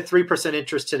you can get a 3%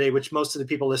 interest today, which most of the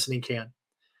people listening can.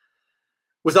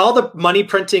 With all the money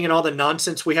printing and all the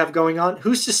nonsense we have going on,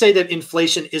 who's to say that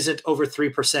inflation isn't over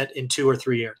 3% in 2 or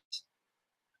 3 years?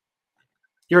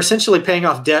 You're essentially paying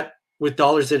off debt with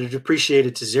dollars that are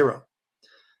depreciated to zero.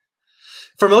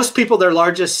 For most people, their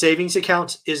largest savings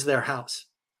account is their house.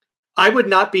 I would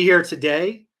not be here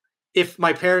today if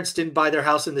my parents didn't buy their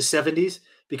house in the 70s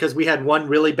because we had one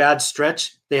really bad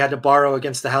stretch. They had to borrow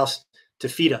against the house to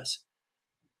feed us.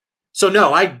 So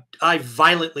no, I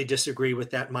violently disagree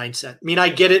with that mindset. I mean, I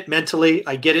get it mentally,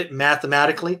 I get it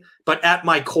mathematically, but at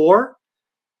my core,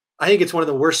 I think it's one of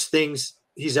the worst things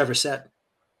he's ever said.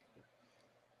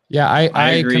 Yeah,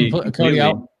 I agree. Cody,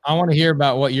 I want to hear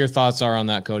about what your thoughts are on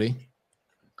that, Cody.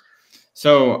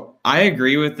 So I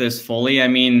agree with this fully. I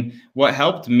mean, what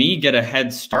helped me get a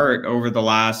head start over the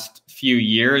last few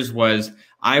years was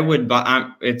I would buy,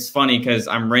 it's funny because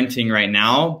I'm renting right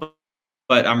now,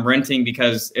 but I'm renting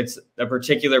because it's a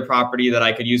particular property that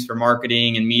I could use for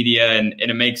marketing and media, and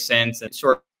it makes sense in a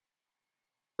short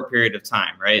period of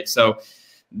time, right? So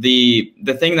the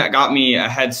thing that got me a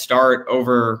head start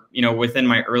over, within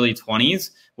my early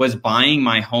 20s was buying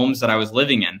my homes that I was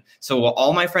living in. So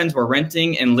all my friends were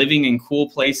renting and living in cool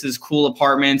places, cool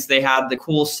apartments. They had the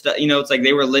cool stuff, it's like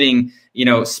they were living,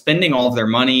 spending all of their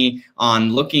money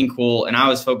on looking cool. And I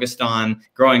was focused on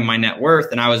growing my net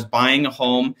worth, and I was buying a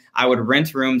home. I would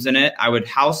rent rooms in it. I would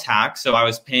house hack. So I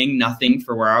was paying nothing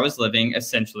for where I was living,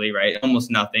 essentially, right?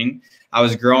 Almost nothing. I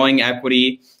was growing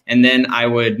equity. And then I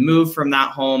would move from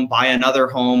that home, buy another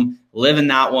home, live in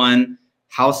that one,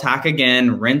 house hack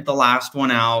again, rent the last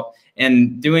one out.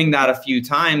 And doing that a few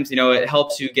times, it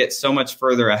helps you get so much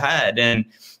further ahead. And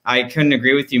I couldn't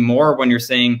agree with you more when you're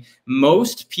saying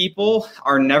most people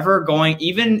are never going,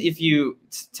 even if you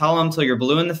tell them till you're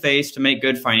blue in the face to make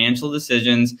good financial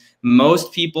decisions,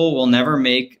 most people will never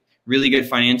make really good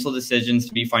financial decisions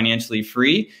to be financially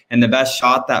free. And the best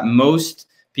shot that most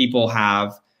people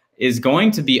have is going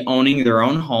to be owning their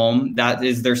own home. That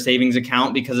is their savings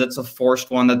account because it's a forced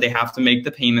one that they have to make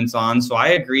the payments on. So I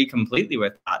agree completely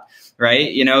with that,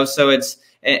 right? So it's,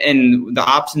 and the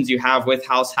options you have with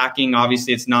house hacking,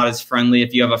 obviously it's not as friendly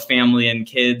if you have a family and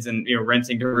kids and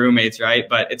renting to roommates, right?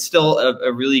 But it's still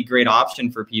a really great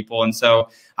option for people. And so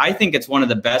I think it's one of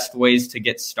the best ways to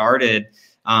get started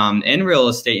in real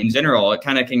estate in general. It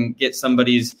kind of can get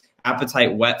somebody's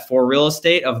appetite wet for real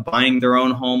estate of buying their own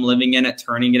home, living in it,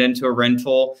 turning it into a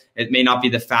rental. It may not be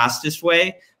the fastest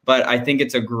way, but I think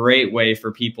it's a great way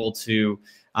for people to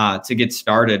get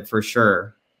started for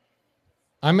sure.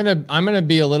 I'm gonna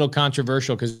be a little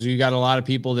controversial because you got a lot of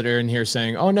people that are in here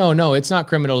saying, "Oh no, it's not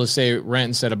criminal to say rent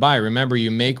instead of buy." Remember,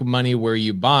 you make money where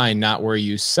you buy, not where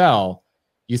you sell.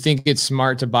 You think it's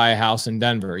smart to buy a house in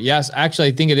Denver? Yes, actually,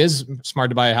 I think it is smart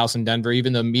to buy a house in Denver.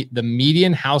 Even the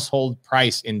median household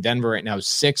price in Denver right now is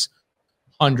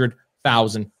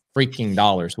 $600,000 freaking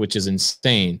dollars, which is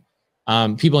insane.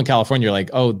 People in California are like,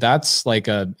 "Oh, that's like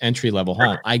a entry level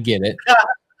home." I get it,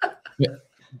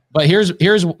 but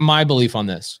here's my belief on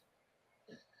this: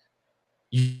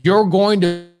 you're going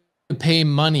to pay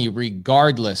money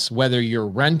regardless whether you're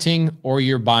renting or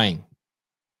you're buying.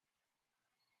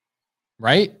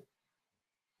 Right?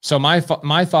 So my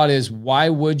thought is, why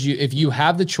would you, if you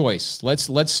have the choice,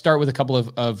 let's start with a couple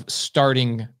of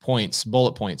starting points,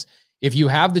 bullet points. If you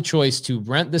have the choice to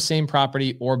rent the same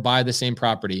property or buy the same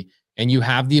property, and you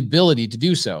have the ability to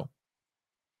do so,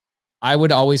 I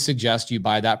would always suggest you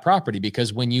buy that property,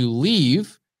 because when you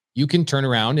leave, you can turn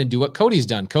around and do what Cody's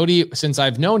done. Cody, since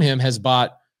I've known him, has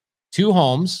bought 2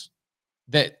 homes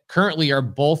that currently are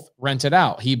both rented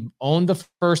out. He owned the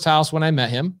first house when I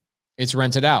met him. It's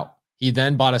rented out. He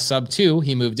then bought a sub 2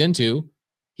 he moved into.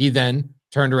 He then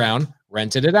turned around,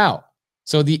 rented it out.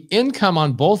 So the income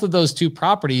on both of those 2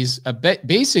 properties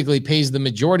basically pays the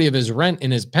majority of his rent in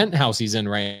his penthouse he's in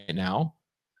right now.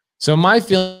 So my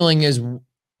feeling is,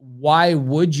 why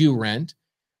would you rent?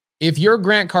 If you're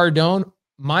Grant Cardone,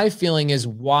 my feeling is,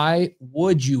 why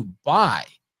would you buy?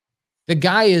 The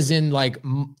guy is in like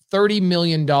 $30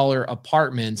 million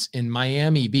apartments in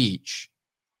Miami Beach,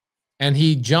 and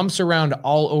he jumps around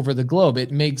all over the globe.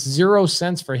 It makes zero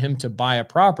sense for him to buy a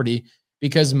property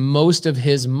because most of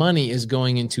his money is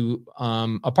going into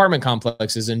apartment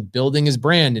complexes and building his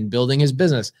brand and building his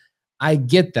business. I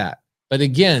get that. But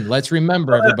again, let's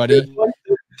remember, everybody.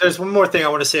 There's one more thing I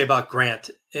want to say about Grant.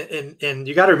 And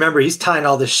you got to remember, he's tying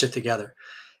all this shit together.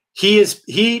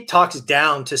 He talks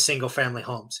down to single family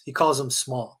homes. He calls them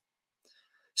small.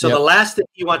 So the last thing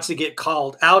he wants to get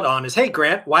called out on is, hey,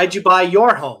 Grant, why'd you buy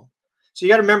your home? So you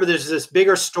got to remember, there's this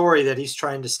bigger story that he's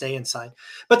trying to stay inside.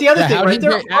 But the other thing, right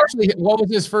there, actually, what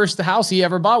was his first house he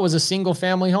ever bought? Was a single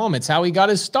family home. It's how he got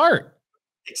his start.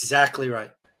 Exactly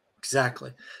right.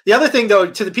 Exactly. The other thing, though,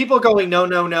 to the people going, no,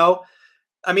 no, no.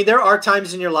 I mean, there are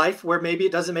times in your life where maybe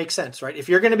it doesn't make sense, right? If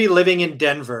you're going to be living in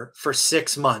Denver for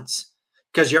 6 months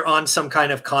because you're on some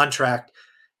kind of contract,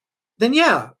 then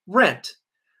yeah, rent,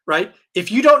 right?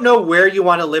 If you don't know where you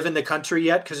want to live in the country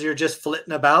yet because you're just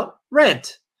flitting about,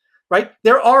 rent, right?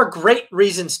 There are great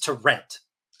reasons to rent.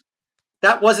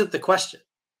 That wasn't the question.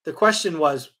 The question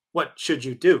was, what should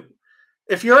you do?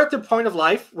 If you're at the point of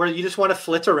life where you just want to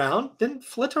flit around, then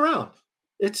flit around.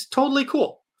 It's totally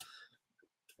cool.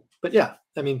 But yeah,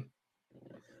 I mean,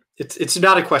 it's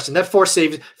not a question. That force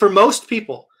saves for most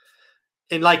people.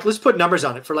 And like, let's put numbers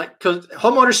on it for like, because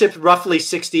home ownership, roughly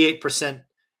 68%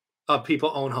 of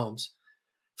people own homes.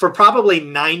 For probably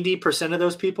 90% of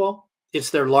those people, it's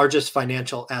their largest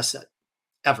financial asset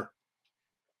ever.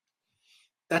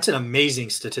 That's an amazing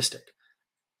statistic.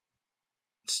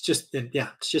 It's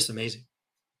just amazing.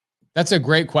 That's a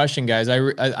great question, guys.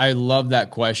 I love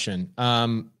that question.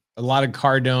 A lot of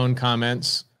Cardone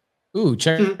comments. Ooh,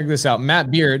 check this out.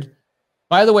 Matt Beard.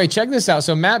 By the way, check this out.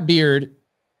 So Matt Beard,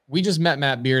 we just met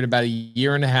Matt Beard about a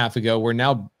year and a half ago. We're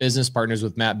now business partners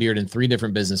with Matt Beard in 3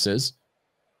 different businesses.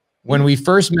 When we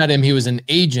first met him, he was an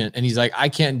agent, and he's like, I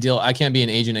can't be an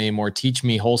agent anymore. Teach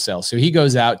me wholesale. So he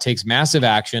goes out, takes massive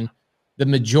action. The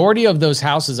majority of those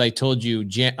houses I told you,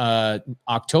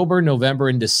 October, November,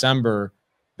 and December,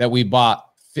 that we bought,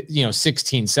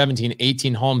 16, 17,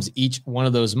 18 homes each one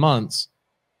of those months.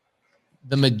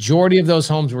 The majority of those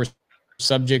homes were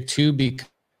subject to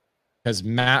because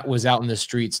Matt was out in the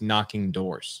streets knocking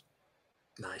doors.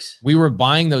 Nice. We were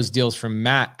buying those deals from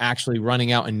Matt actually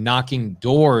running out and knocking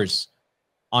doors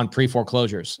on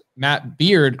pre-foreclosures. Matt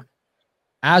Beard,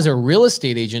 as a real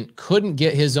estate agent, couldn't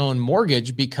get his own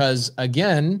mortgage because,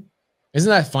 again, isn't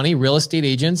that funny? Real estate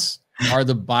agents are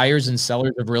the buyers and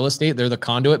sellers of real estate. They're the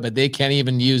conduit, but they can't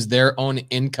even use their own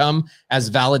income as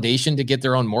validation to get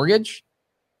their own mortgage.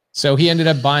 So he ended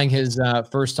up buying his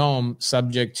first home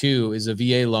subject to is a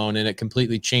VA loan, and it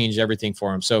completely changed everything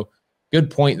for him. So good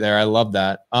point there. I love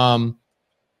that.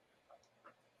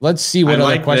 Let's see what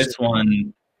other questions.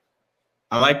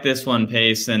 I like this one,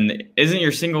 Pace. And isn't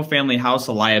your single family house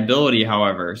a liability,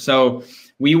 however? So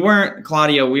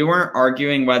Claudio, we weren't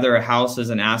arguing whether a house is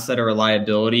an asset or a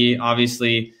liability.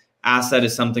 Obviously, asset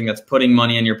is something that's putting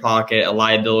money in your pocket. A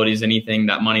liability is anything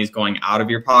that money is going out of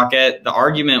your pocket. The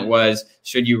argument was,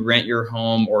 should you rent your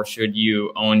home or should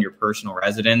you own your personal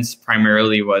residence?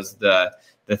 Primarily was the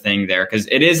thing there, because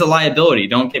it is a liability.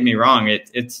 Don't get me wrong.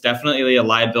 It's definitely a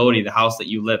liability. The house that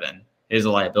you live in is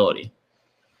a liability.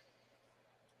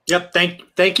 Yep.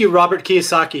 Thank you, Robert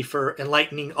Kiyosaki, for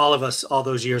enlightening all of us all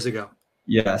those years ago.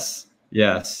 Yes.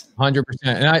 100%.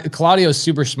 And Claudio's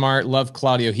super smart. Love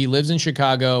Claudio. He lives in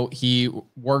Chicago. He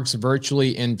works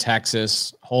virtually in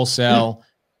Texas, wholesale,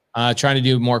 trying to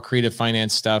do more creative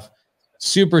finance stuff.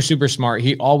 Super, super smart.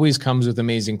 He always comes with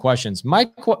amazing questions. My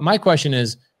question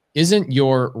is, isn't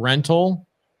your rental,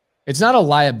 it's not a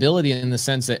liability in the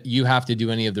sense that you have to do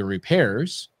any of the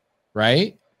repairs,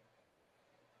 right?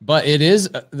 But it is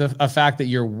a fact that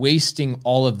you're wasting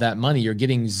all of that money. You're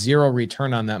getting zero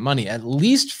return on that money. At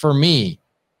least for me,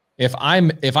 if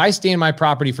I stay in my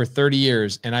property for 30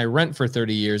 years and I rent for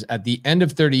 30 years, at the end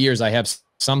of 30 years, I have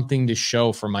something to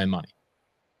show for my money.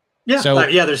 Yeah. So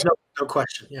yeah, there's no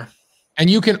question. Yeah. And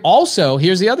you can also,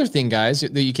 here's the other thing, guys,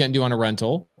 that you can't do on a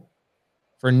rental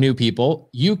for new people.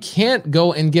 You can't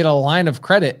go and get a line of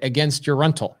credit against your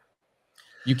rental.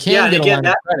 You can't get a line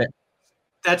of credit.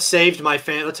 That saved my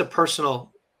family. That's a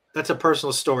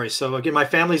personal story. So again, my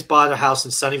family's bought a house in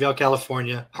Sunnyvale,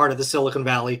 California, heart of the Silicon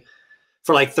Valley,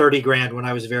 for like 30 grand when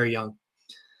I was very young.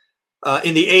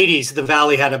 In the 80s, the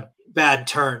Valley had a bad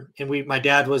turn, and my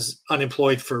dad was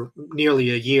unemployed for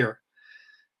nearly a year.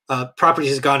 Property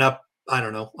has gone up, I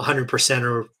don't know, 100%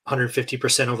 or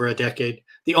 150% over a decade.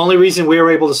 The only reason we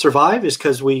were able to survive is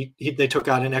because they took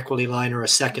out an equity line or a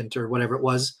second or whatever it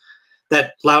was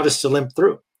that allowed us to limp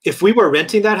through. If we were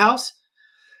renting that house,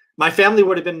 my family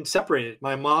would have been separated.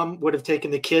 My mom would have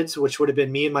taken the kids, which would have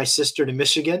been me and my sister, to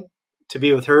Michigan to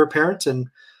be with her parents, and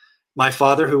my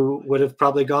father, who would have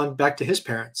probably gone back to his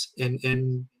parents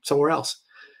in somewhere else.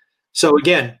 So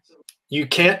again, you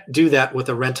can't do that with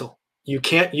a rental. You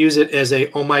can't use it as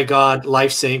a, oh my God,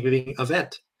 life-saving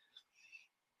event.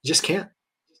 You just can't.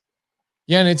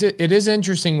 Yeah, and it is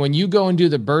interesting when you go and do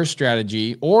the burst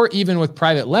strategy, or even with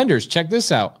private lenders. Check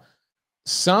this out.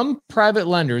 Some private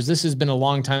lenders, this has been a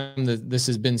long time that this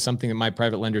has been something that my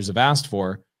private lenders have asked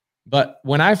for. But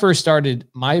when I first started,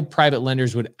 my private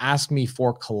lenders would ask me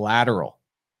for collateral.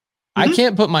 I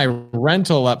can't put my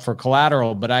rental up for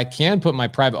collateral, but I can put my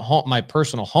private home, my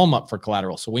personal home up for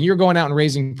collateral. So when you're going out and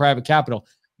raising private capital,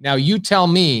 now you tell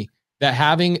me that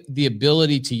having the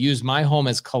ability to use my home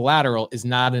as collateral is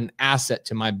not an asset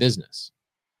to my business.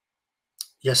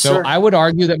 Yes, so sir. I would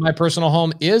argue that my personal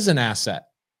home is an asset.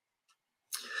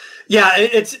 Yeah,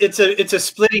 it's a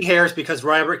splitting hairs, because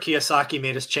Robert Kiyosaki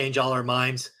made us change all our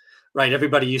minds. Right.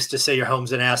 Everybody used to say your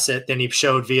home's an asset. Then he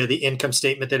showed via the income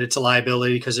statement that it's a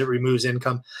liability because it removes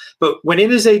income. But when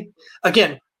it is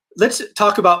again, let's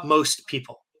talk about most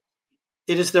people.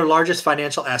 It is their largest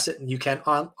financial asset, and you can't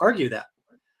argue that.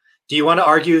 Do you want to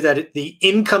argue that the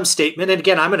income statement, and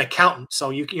again, I'm an accountant, so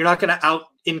you're not going to out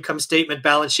income statement,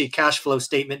 balance sheet, cash flow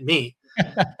statement me.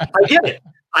 I get it.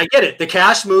 I get it. The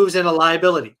cash moves in a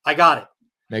liability. I got it.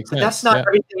 Makes but sense. That's not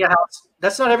everything a house.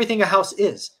 That's not everything a house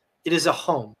is. It is a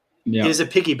home. Yeah. It is a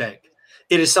piggy bank.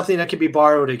 It is something that can be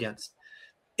borrowed against.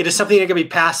 It is something that can be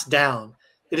passed down.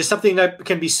 It is something that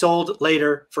can be sold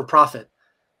later for profit.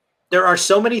 There are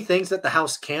so many things that the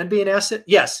house can be an asset.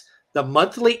 Yes, the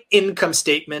monthly income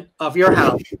statement of your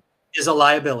house is a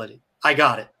liability. I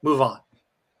got it. Move on.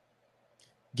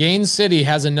 Gaines City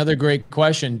has another great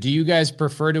question. Do you guys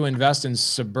prefer to invest in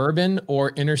suburban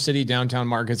or inner city downtown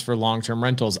markets for long-term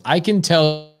rentals? I can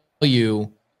tell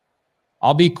you,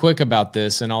 I'll be quick about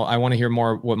this, and I want to hear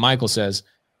more what Michael says.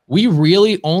 We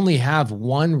really only have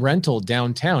one rental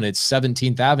downtown. It's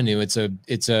 17th Avenue. It's a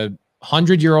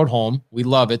 100-year-old home. We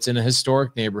love it. It's in a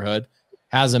historic neighborhood,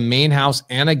 has a main house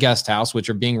and a guest house, which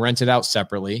are being rented out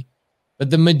separately. But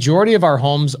the majority of our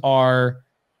homes are,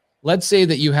 let's say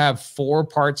that you have 4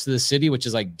 parts of the city, which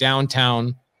is like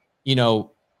downtown,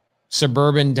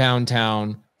 suburban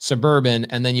downtown, suburban,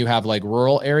 and then you have like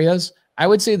rural areas. I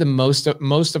would say the most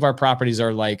of our properties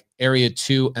are like area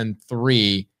 2 and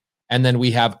 3. And then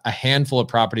we have a handful of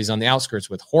properties on the outskirts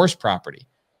with horse property.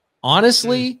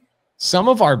 Honestly, some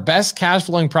of our best cash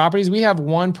flowing properties, we have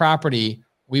one property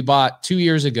we bought 2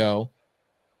 years ago.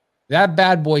 That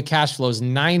bad boy cash flows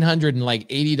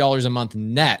 $980 a month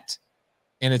net.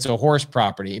 And it's a horse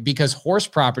property, because horse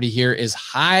property here is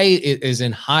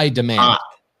in high demand.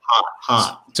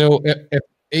 Hot. So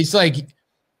it's like,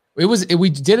 we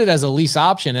did it as a lease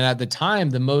option. And at the time,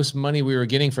 the most money we were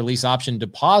getting for lease option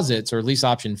deposits or lease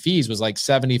option fees was like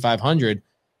 $7,500.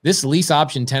 This lease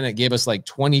option tenant gave us like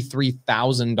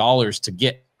 $23,000 to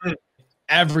get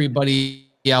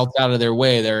everybody else out of their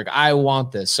way. They're like, I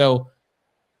want this. So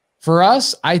for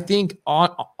us, I think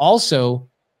also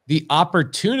the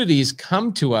opportunities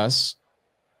come to us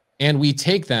and we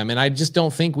take them. And I just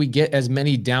don't think we get as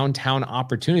many downtown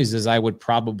opportunities as I would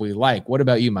probably like. What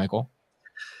about you, Michael?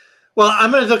 Well,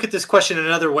 I'm going to look at this question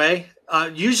another way.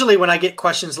 Usually when I get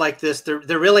questions like this, they're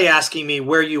really asking me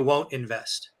where you won't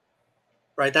invest,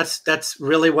 right? That's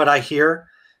really what I hear.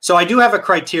 So I do have a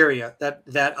criteria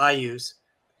that I use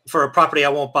for a property I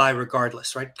won't buy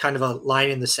regardless, right? Kind of a line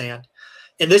in the sand.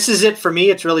 And this is it for me.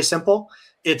 It's really simple.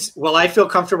 It's, will I feel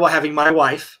comfortable having my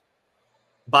wife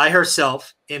by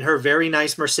herself in her very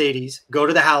nice Mercedes, go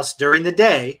to the house during the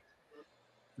day,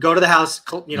 go to the house,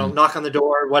 knock on the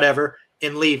door, whatever,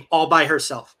 and leave all by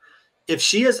herself. If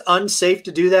she is unsafe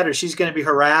to do that, or she's going to be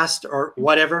harassed or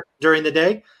whatever during the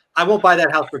day, I won't buy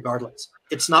that house regardless.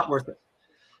 It's not worth it.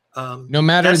 No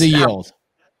matter the yield.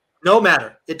 No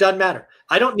matter. It doesn't matter.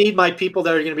 I don't need my people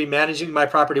that are going to be managing my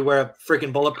property wear a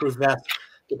freaking bulletproof vest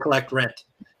to collect rent.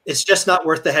 It's just not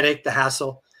worth the headache, the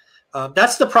hassle.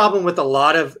 That's the problem with a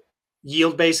lot of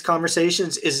yield-based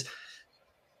conversations, is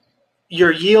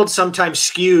your yield sometimes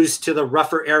skews to the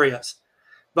rougher areas.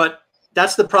 But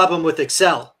that's the problem with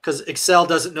Excel, because Excel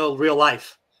doesn't know real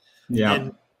life. Yeah.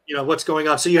 And what's going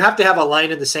on. So you have to have a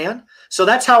line in the sand. So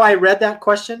that's how I read that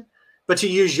question. But to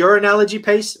use your analogy,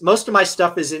 Pace, most of my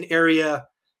stuff is in area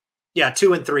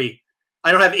 2 and 3.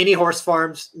 I don't have any horse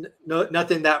farms,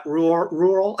 nothing that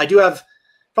rural. I do have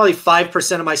probably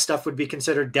 5% of my stuff would be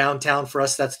considered downtown for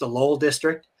us. That's the Lowell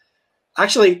district.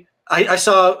 Actually, I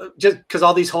saw, just because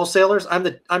all these wholesalers, I'm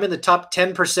in the top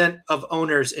 10% of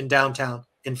owners in downtown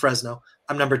in Fresno.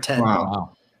 I'm number 10.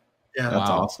 Wow. Yeah, that's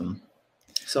awesome.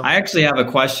 So I actually have a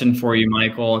question for you,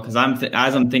 Michael, because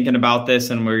as I'm thinking about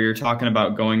this and where you're talking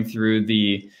about going through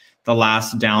the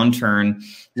last downturn,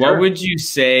 what would you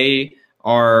say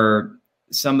are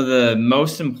some of the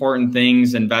most important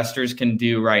things investors can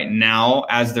do right now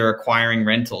as they're acquiring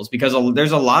rentals? Because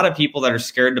there's a lot of people that are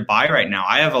scared to buy right now.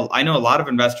 I know a lot of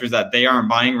investors that they aren't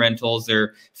buying rentals.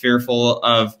 They're fearful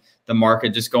of the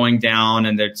market just going down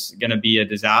and it's going to be a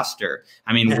disaster.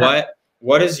 I mean,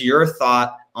 what is your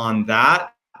thought on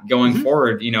that going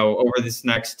forward, over this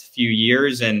next few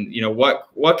years? And,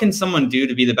 what can someone do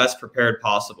to be the best prepared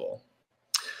possible?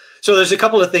 So there's a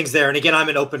couple of things there. And again, I'm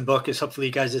an open book, as hopefully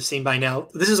you guys have seen by now.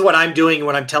 This is what I'm doing and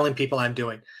what I'm telling people I'm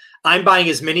doing. I'm buying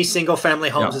as many single family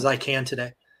homes as I can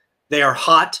today. They are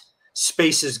hot.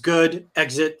 Space is good.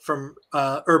 Exit from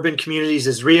urban communities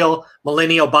is real.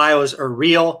 Millennial bios are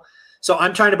real. So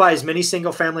I'm trying to buy as many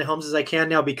single family homes as I can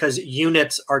now because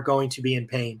units are going to be in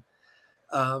pain.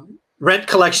 Rent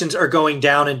collections are going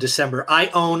down in December. I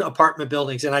own apartment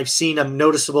buildings, and I've seen a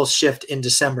noticeable shift in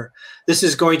December. This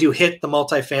is going to hit the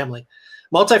multifamily.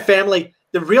 Multifamily,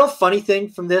 the real funny thing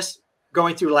from this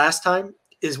going through last time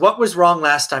is what was wrong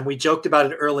last time. We joked about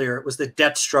it earlier. It was the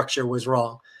debt structure was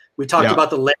wrong. We talked about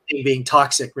the lending being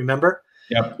toxic, remember?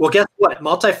 Yep. Well, guess what?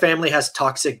 Multifamily has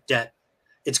toxic debt.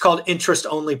 It's called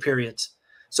interest-only periods.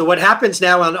 So what happens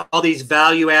now on all these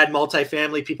value-add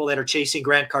multifamily people that are chasing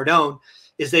Grant Cardone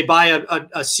is they buy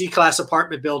a C-class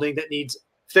apartment building that needs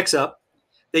fix-up.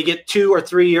 They get 2 or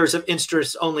 3 years of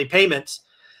interest-only payments.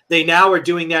 They now are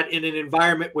doing that in an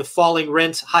environment with falling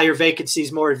rents, higher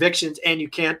vacancies, more evictions, and you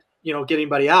can't, get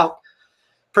anybody out.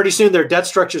 Pretty soon their debt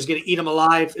structure is going to eat them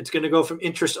alive. It's going to go from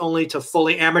interest-only to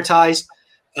fully amortized.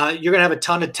 You're going to have a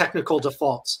ton of technical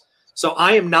defaults. So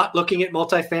I am not looking at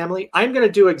multifamily. I'm going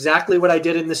to do exactly what I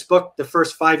did in this book the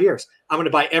first 5 years. I'm going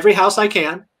to buy every house I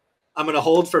can. I'm going to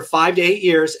hold for 5 to 8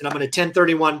 years, and I'm going to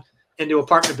 1031 into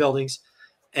apartment buildings,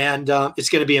 and it's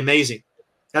going to be amazing.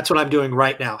 That's what I'm doing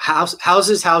right now.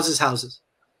 Houses.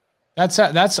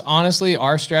 That's honestly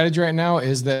our strategy right now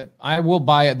is that I will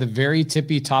buy at the very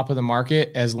tippy top of the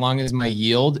market as long as my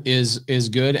yield is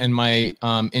good and my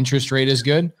interest rate is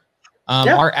good.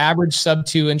 Our average sub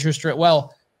 2 interest rate,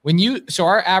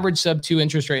 our average sub 2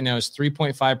 interest rate now is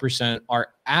 3.5%. Our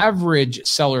average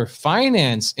seller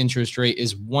finance interest rate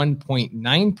is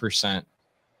 1.9%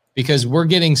 because we're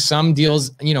getting some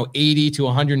deals, $80,000 to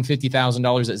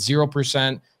 $150,000 at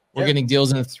 0%. We're getting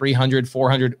deals in the 300,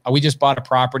 400. We just bought a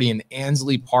property in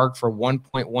Ansley Park for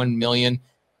 $1.1 million.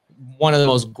 One of the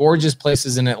most gorgeous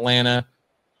places in Atlanta,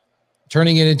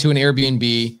 turning it into an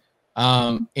Airbnb.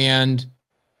 And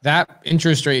that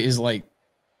interest rate is like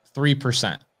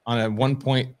 3% on a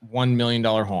 $1.1 million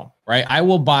home, right? I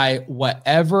will buy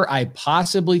whatever I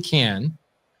possibly can,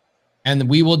 and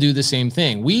we will do the same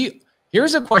thing.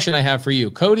 Here's a question I have for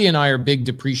you. Cody and I are big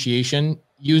depreciation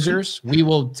users. We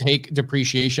will take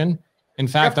depreciation. In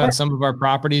fact, on some of our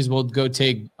properties, we'll go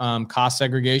take cost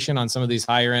segregation on some of these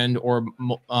higher end or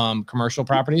commercial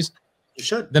properties. You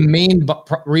should. The main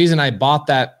reason I bought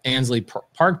that Ansley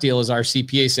Park deal is our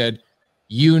CPA said,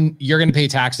 you're going to pay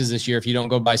taxes this year if you don't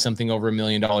go buy something over $1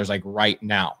 million like right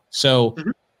now. So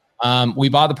we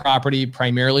bought the property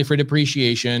primarily for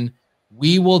depreciation.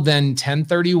 We will then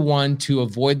 1031 to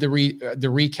avoid the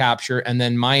recapture, and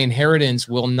then my inheritance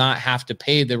will not have to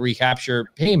pay the recapture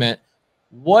payment.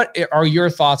 What are your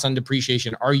thoughts on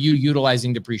depreciation? Are you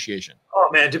utilizing depreciation? Oh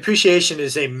man, depreciation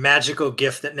is a magical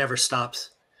gift that never stops.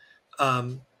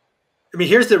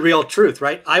 Here's the real truth,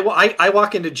 right? I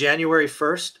walk into January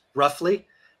 1st, roughly.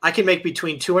 I can make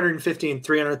between $250,000 and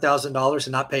 $300,000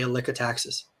 and not pay a lick of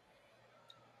taxes.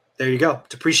 There you go.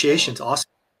 Depreciation's awesome.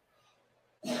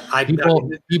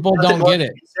 People don't get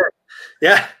it.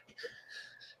 Yeah,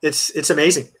 it's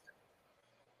amazing.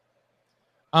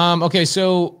 Okay,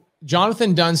 so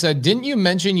Jonathan Dunn said, didn't you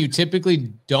mention you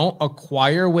typically don't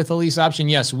acquire with a lease option?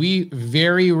 Yes, we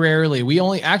very rarely. We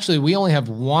only have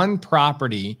one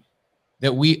property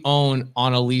that we own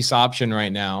on a lease option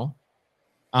right now.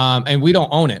 And we don't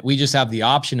own it. We just have the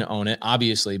option to own it,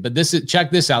 obviously. But check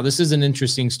this out. This is an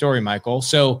interesting story, Michael.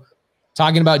 So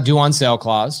talking about due on sale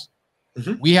clause,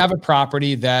 we have a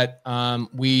property that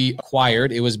we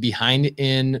acquired. It was behind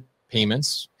in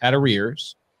payments, had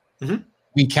arrears.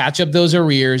 We catch up those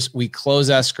arrears. We close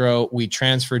escrow. We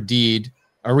transfer deed.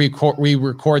 Or we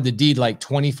record the deed like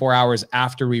 24 hours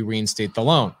after we reinstate the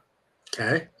loan.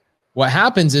 Okay. What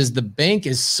happens is the bank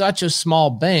is such a small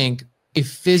bank, they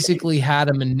physically had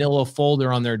a manila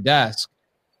folder on their desk.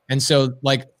 And so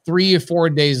like 3 or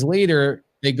 4 days later,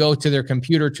 they go to their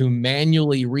computer to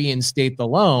manually reinstate the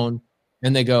loan.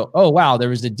 And they go, oh, wow, there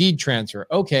was a deed transfer.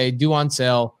 Okay, due on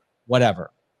sale, whatever.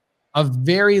 A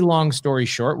very long story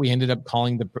short, we ended up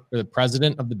calling the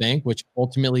president of the bank, which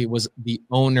ultimately was the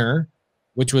owner,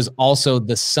 which was also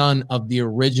the son of the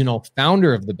original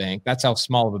founder of the bank. That's how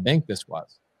small of a bank this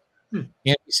was. And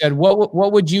he said,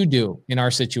 what would you do in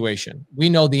our situation? We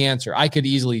know the answer. I could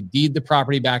easily deed the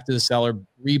property back to the seller,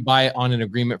 rebuy it on an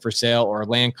agreement for sale or a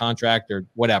land contract or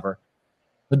whatever.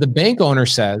 But the bank owner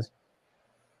says,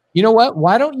 you know what?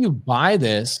 Why don't you buy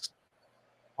this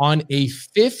on a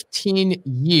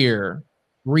 15-year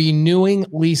renewing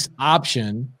lease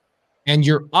option, and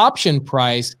your option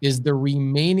price is the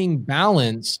remaining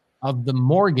balance of the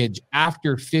mortgage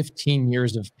after 15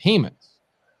 years of payments.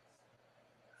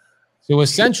 So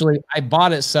essentially, I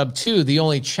bought it sub 2. The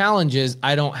only challenge is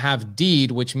I don't have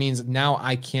deed, which means now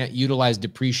I can't utilize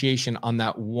depreciation on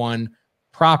that one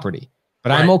property. But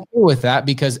right. I'm okay with that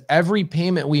because every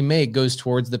payment we make goes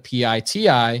towards the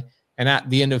PITI. And at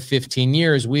the end of 15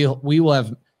 years, we will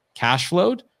have cash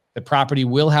flowed. The property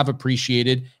will have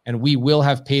appreciated, and we will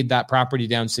have paid that property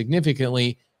down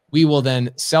significantly. We will then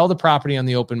sell the property on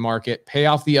the open market, pay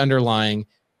off the underlying,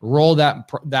 roll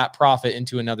that profit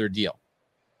into another deal.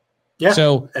 Yeah,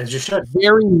 so as you should.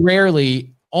 Very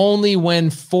rarely, only when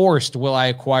forced, will I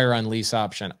acquire on lease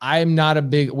option. I'm not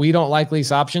we don't like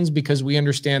lease options because we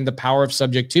understand the power of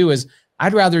subject to is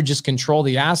I'd rather just control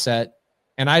the asset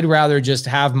and I'd rather just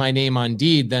have my name on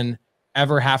deed than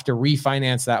ever have to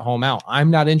refinance that home out. I'm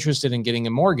not interested in getting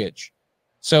a mortgage.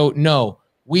 So no,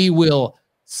 we will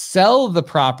sell the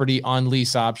property on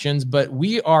lease options, but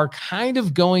we are kind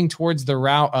of going towards the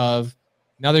route of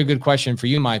another good question for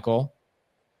you, Michael.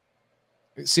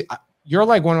 See, you're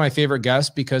like one of my favorite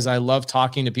guests because I love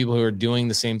talking to people who are doing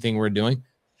the same thing we're doing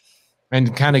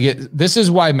and kind of this is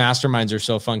why masterminds are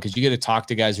so fun because you get to talk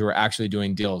to guys who are actually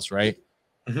doing deals, right?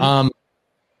 Mm-hmm.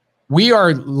 We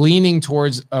are leaning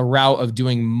towards a route of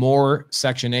doing more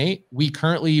Section 8. We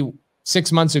currently,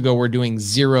 6 months ago, we're doing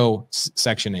 0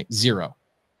 Section 8, 0.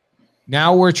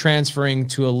 Now we're transferring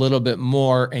to a little bit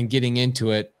more and getting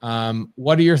into it.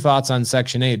 What are your thoughts on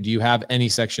Section 8? Do you have any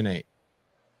Section 8?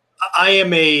 I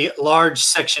am a large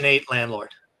Section 8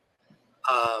 landlord.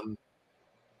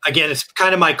 Again, it's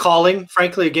kind of my calling,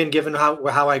 frankly, again, given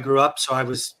how I grew up. So I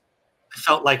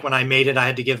felt like when I made it, I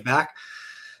had to give back.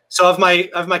 So of my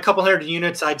couple hundred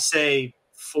units, I'd say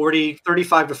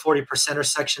 35 to 40% are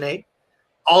Section 8.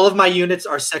 All of my units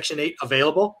are Section 8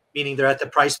 available, meaning they're at the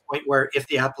price point where if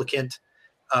the applicant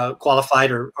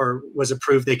qualified or was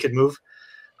approved, they could move.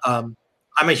 I'm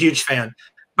a huge fan.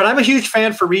 But I'm a huge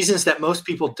fan for reasons that most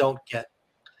people don't get.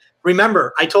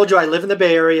 Remember, I told you I live in the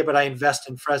Bay Area, but I invest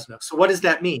in Fresno. So what does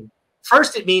that mean?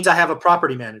 First, it means I have a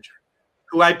property manager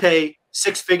who I pay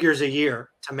 6 figures a year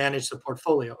to manage the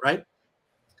portfolio, right?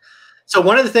 So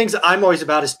one of the things that I'm always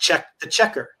about is check the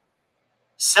checker.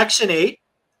 Section 8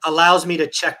 allows me to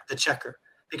check the checker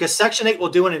because Section 8 will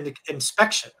do an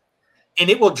inspection and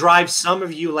it will drive some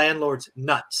of you landlords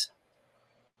nuts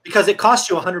because it costs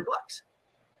you $100.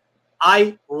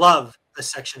 I love the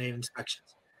Section 8 inspections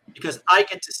because I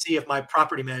get to see if my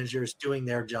property manager is doing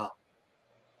their job.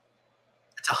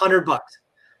 It's $100.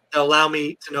 They'll allow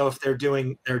me to know if they're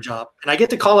doing their job, and I get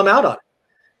to call them out on it.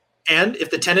 And if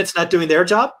the tenant's not doing their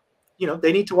job,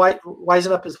 they need to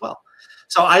wisen up as well.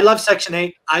 So I love Section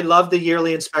 8. I love the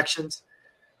yearly inspections.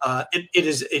 It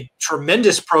is a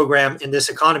tremendous program in this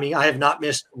economy. I have not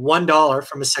missed $1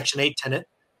 from a Section 8 tenant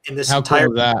in this entire.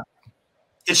 Cool is that?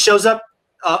 It shows up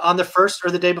on the first or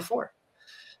the day before.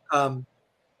 And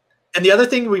the other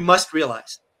thing we must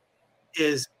realize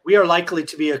is we are likely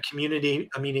to be a community,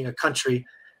 meaning a country,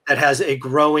 that has a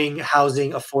growing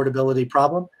housing affordability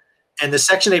problem. And the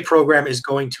Section 8 program is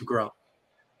going to grow.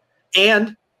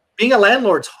 And being a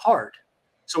landlord's hard.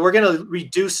 So we're going to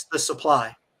reduce the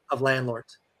supply of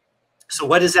landlords. So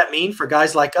what does that mean for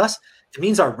guys like us? It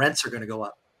means our rents are going to go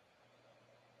up.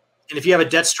 And if you have a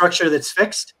debt structure that's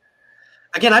fixed,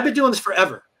 again, I've been doing this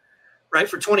forever, right?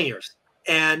 For 20 years.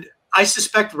 And I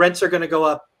suspect rents are going to go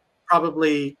up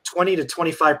probably 20 to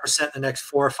 25% in the next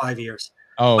 4 or 5 years.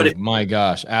 Oh, my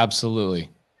gosh. Absolutely.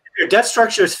 If your debt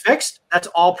structure is fixed, that's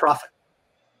all profit.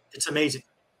 It's amazing.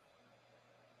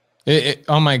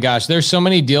 Oh my gosh. There's so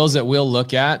many deals that we'll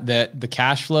look at that the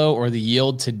cash flow or the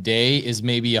yield today is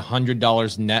maybe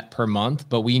 $100 net per month,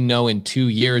 but we know in 2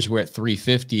 years we're at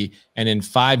 $350 and in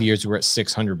 5 years we're at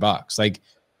 $600. Like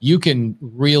you can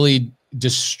really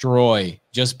destroy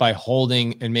just by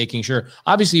holding and making sure.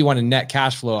 Obviously you want a net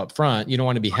cash flow up front. You don't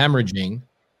want to be hemorrhaging,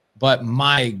 but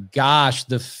my gosh,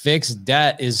 the fixed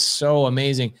debt is so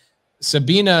amazing.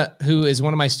 Sabina, who is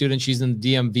one of my students, she's in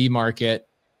the DMV market.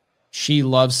 She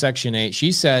loves Section 8.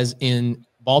 She says in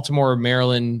Baltimore,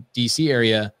 Maryland, DC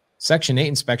area, Section 8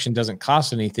 inspection doesn't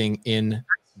cost anything in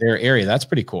their area. That's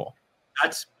pretty cool.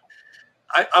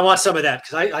 I want some of that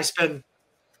because I spend,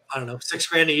 I don't know,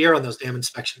 $6,000 a year on those damn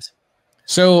inspections.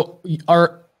 So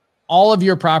are all of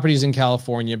your properties in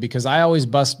California? Because I always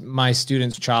bust my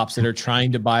students' chops that are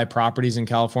trying to buy properties in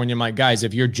California. I'm like, guys,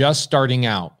 if you're just starting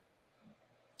out,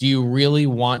 do you really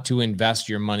want to invest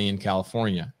your money in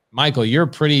California? Michael, you're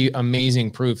pretty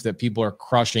amazing proof that people are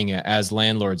crushing it as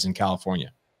landlords in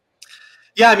California.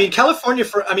 Yeah, I mean, California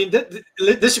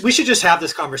this we should just have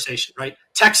this conversation, right?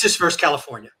 Texas versus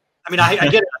California. I mean, I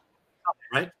get it,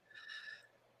 right?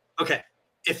 Okay.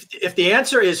 If the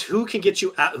answer is who can get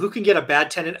you out, who can get a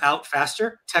bad tenant out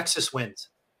faster, Texas wins.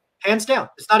 Hands down.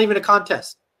 It's not even a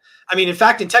contest. I mean, in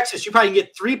fact, in Texas, you probably can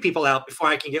get 3 people out before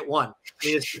I can get 1. I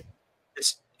mean,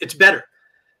 it's better.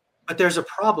 But there's a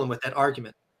problem with that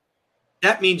argument.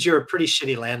 That means you're a pretty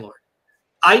shitty landlord.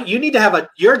 You need to have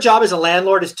your job as a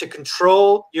landlord is to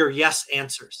control your yes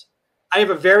answers. I have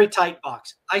a very tight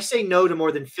box. I say no to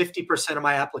more than 50% of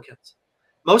my applicants.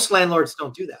 Most landlords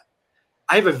don't do that.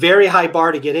 I have a very high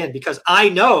bar to get in because I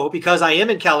know, because I am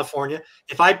in California,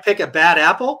 if I pick a bad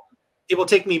apple, it will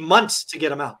take me months to get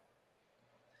them out.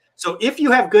 So if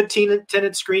you have good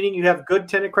tenant screening, you have good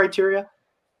tenant criteria,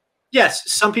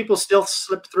 yes, some people still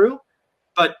slip through,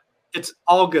 but it's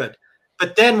all good.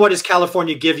 But then what does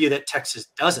California give you that Texas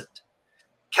doesn't?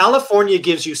 California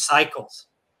gives you cycles,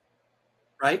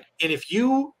 right? And if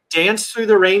you dance through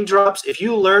the raindrops, if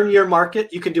you learn your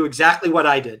market, you can do exactly what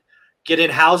I did. Get in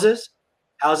houses.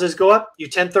 Houses go up. You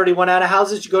 1031 out of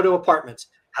houses, you go to apartments.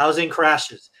 Housing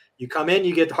crashes. You come in,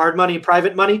 you get hard money,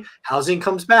 private money. Housing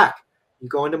comes back. You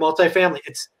go into multifamily.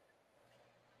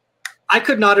 I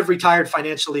could not have retired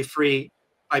financially free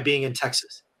by being in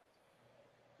Texas.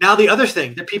 Now, the other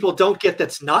thing that people don't get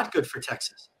that's not good for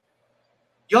Texas,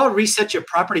 y'all reset your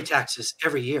property taxes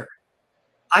every year.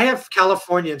 I have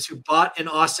Californians who bought in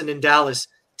Austin and Dallas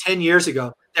 10 years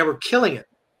ago that were killing it,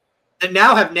 that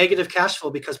now have negative cash flow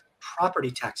because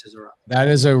property taxes are up. That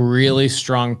is a really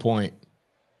strong point.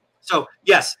 So,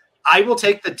 yes, I will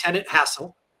take the tenant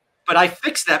hassle, but I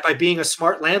fix that by being a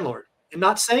smart landlord and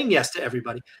not saying yes to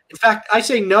everybody. In fact, I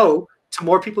say no to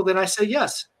more people than I say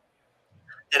yes.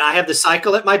 And I have the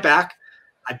cycle at my back.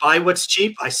 I buy what's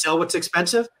cheap. I sell what's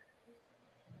expensive.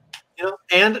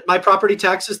 And my property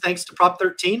taxes, thanks to Prop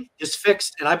 13, is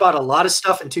fixed. And I bought a lot of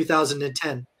stuff in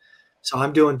 2010. So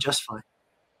I'm doing just fine.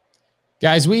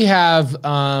 Guys, we have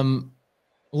a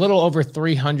little over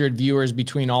 300 viewers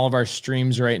between all of our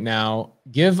streams right now.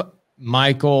 Give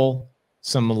Michael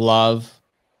some love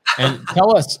and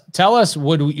tell us,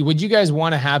 would you guys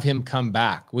want to have him come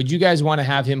back? Would you guys want to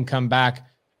have him come back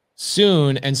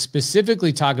soon and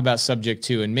specifically talk about subject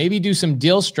 2 and maybe do some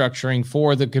deal structuring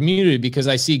for the community? Because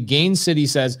I see Gain City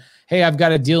says, hey, I've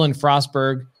got a deal in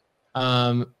Frostburg.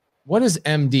 What is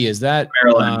MD? Is that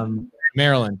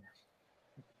Maryland?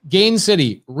 Gain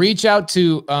City, reach out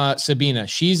to Sabina.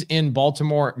 She's in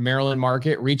Baltimore, Maryland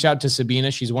market. Reach out to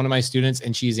Sabina. She's one of my students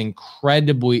and she's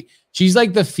she's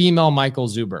like the female Michael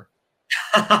Zuber.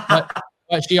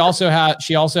 but she also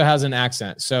has an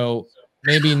accent. So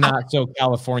maybe not so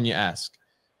California-esque.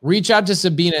 Reach out to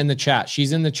Sabina in the chat.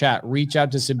 She's in the chat. Reach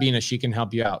out to Sabina. She can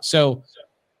help you out. So,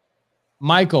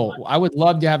 Michael, I would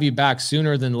love to have you back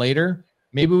sooner than later.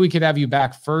 Maybe we could have you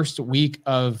back first week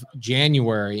of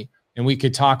January, and we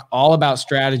could talk all about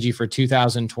strategy for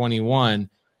 2021,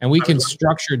 and we can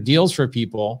structure deals for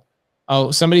people.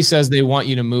 Oh, somebody says they want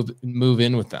you to move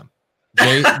in with them.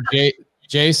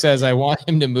 Jay says, I want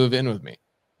him to move in with me.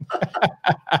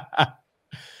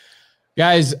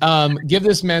 Guys, give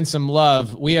this man some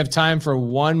love. We have time for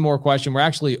one more question. We're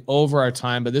actually over our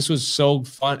time, but this was so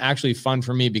fun, actually fun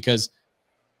for me, because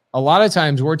a lot of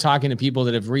times we're talking to people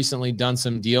that have recently done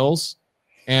some deals,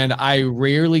 and I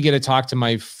rarely get to talk to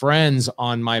my friends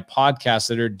on my podcast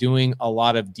that are doing a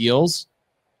lot of deals.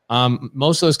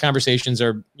 Most of those conversations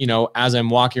are, as I'm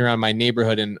walking around my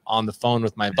neighborhood and on the phone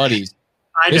with my buddies.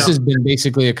 This has been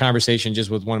basically a conversation just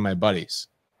with one of my buddies.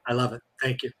 I love it.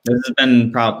 Thank you. This has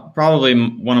been probably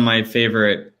one of my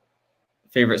favorite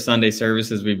Sunday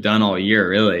services we've done all year,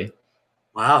 really.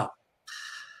 Wow.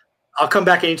 I'll come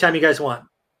back anytime you guys want.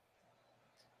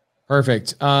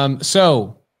 Perfect.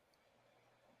 So,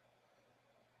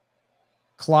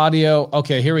 Claudio,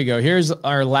 okay, here we go. Here's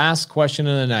our last question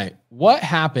of the night. What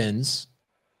happens?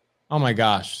 Oh my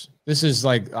gosh. This is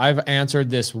like, I've answered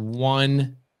this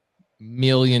 1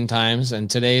 million times, and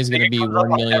today is going to be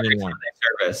 1,000,001.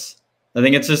 service? I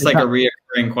think it's just like a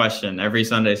reoccurring question every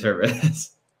Sunday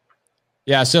service.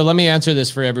 Yeah, so let me answer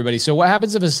this for everybody. So what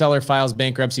happens if a seller files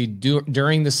bankruptcy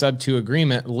during the sub 2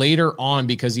 agreement later on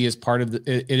because he is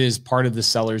it is part of the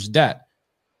seller's debt?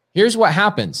 Here's what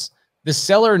happens. The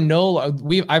seller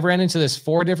I've ran into this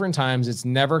 4 different times. It's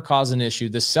never caused an issue.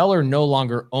 The seller no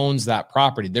longer owns that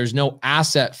property. There's no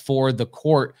asset for the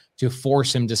court to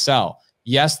force him to sell.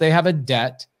 Yes, they have a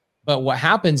debt, but what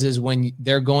happens is when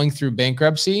they're going through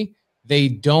bankruptcy, they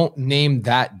don't name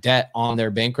that debt on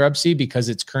their bankruptcy because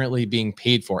it's currently being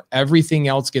paid for. Everything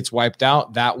else gets wiped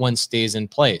out. That one stays in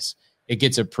place. It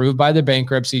gets approved by the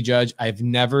bankruptcy judge. I've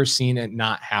never seen it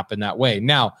not happen that way.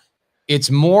 Now, it's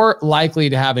more likely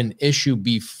to have an issue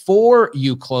before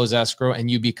you close escrow and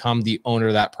you become the owner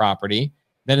of that property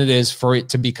than it is for it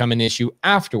to become an issue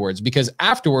afterwards. Because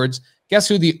afterwards, guess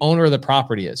who the owner of the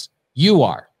property is? You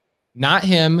are. Not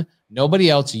him, nobody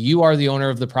else. You are the owner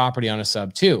of the property on a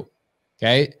sub 2.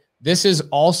 Okay. This is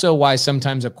also why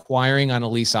sometimes acquiring on a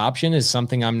lease option is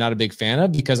something I'm not a big fan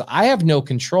of, because I have no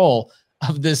control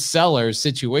of this seller's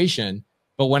situation.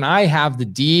 But when I have the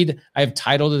deed, I have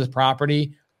title to the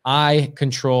property, I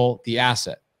control the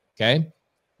asset. Okay.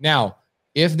 Now,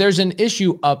 if there's an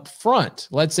issue up front,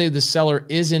 let's say the seller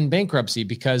is in bankruptcy,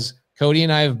 because Cody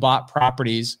and I have bought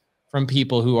properties from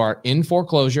people who are in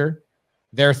foreclosure.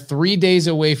 They're 3 days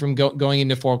away from going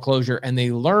into foreclosure, and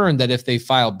they learn that if they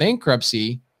file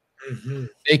bankruptcy,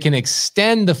 they can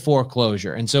extend the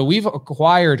foreclosure. And so we've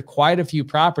acquired quite a few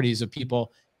properties of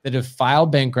people that have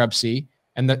filed bankruptcy,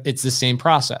 and it's the same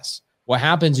process. What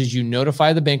happens is you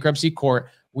notify the bankruptcy court,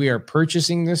 we are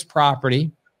purchasing this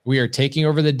property, we are taking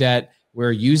over the debt,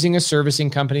 we're using a servicing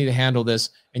company to handle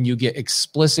this, and you get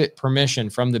explicit permission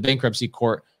from the bankruptcy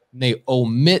court. And they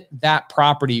omit that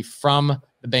property from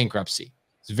the bankruptcy.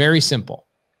 It's very simple.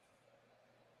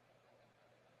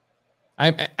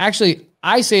 I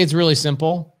say it's really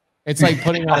simple. It's like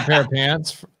putting on a pair of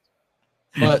pants,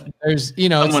 but there's,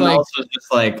 someone it's like, else was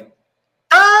just like,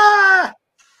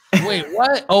 wait,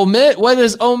 what? Omit? What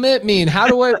does omit mean?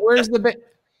 Where's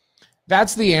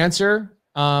that's the answer.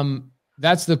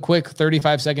 That's the quick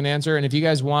 35-second answer. And if you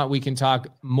guys want, we can talk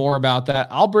more about that.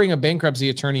 I'll bring a bankruptcy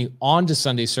attorney on to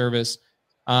Sunday service,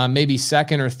 maybe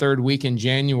second or third week in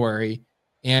January,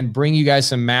 and bring you guys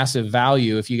some massive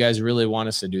value if you guys really want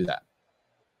us to do that.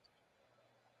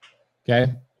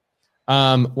 Okay.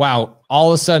 Wow.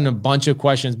 All of a sudden, a bunch of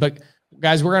questions, but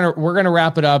guys, we're going to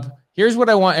wrap it up. Here's what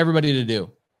I want everybody to do.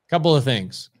 A couple of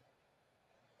things.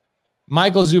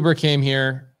 Michael Zuber came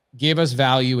here, gave us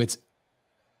value.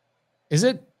 Is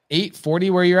it 840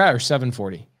 where you're at or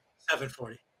 740?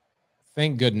 740.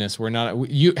 Thank goodness we're not.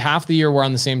 Half the year we're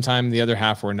on the same time, the other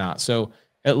half we're not. So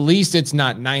at least it's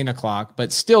not 9 o'clock,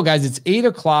 but still, guys, it's 8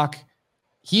 o'clock.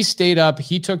 He stayed up.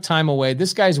 He took time away.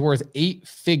 This guy's worth 8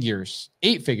 figures.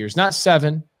 8 figures, not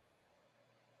 7.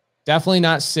 Definitely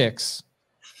not 6.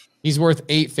 He's worth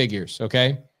 8 figures.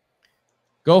 Okay.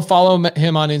 Go follow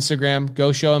him on Instagram.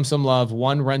 Go show him some love.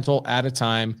 One rental at a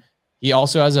time. He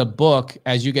also has a book.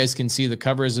 As you guys can see, the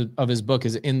covers of his book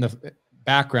is in the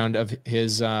background of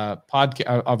his podcast,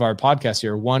 of our podcast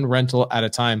here. One rental at a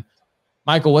time.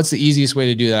 Michael, what's the easiest way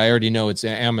to do that? I already know it's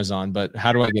Amazon, but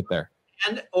how do I get there?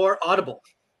 Or Audible.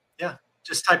 Yeah.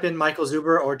 Just type in Michael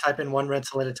Zuber or type in one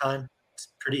rental at a time. It's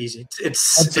pretty easy.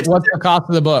 What's the cost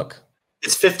of the book?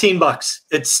 It's $15.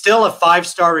 It's still a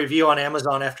 5-star review on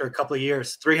Amazon after a couple of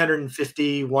years.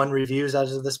 351 reviews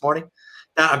as of this morning.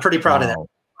 I'm pretty proud of that.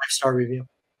 5-star review.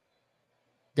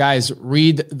 Guys,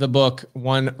 read the book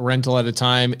One Rental at a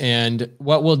Time. And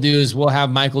what we'll do is we'll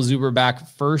have Michael Zuber back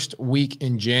first week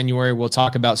in January. We'll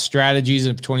talk about strategies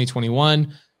of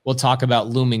 2021. We'll talk about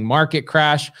looming market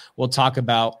crash. We'll talk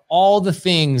about all the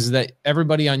things that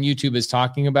everybody on YouTube is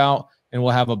talking about, and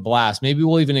we'll have a blast. Maybe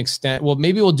we'll even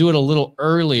maybe we'll do it a little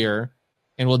earlier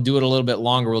and we'll do it a little bit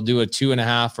longer. We'll do a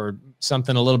 2.5 or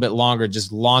something a little bit longer,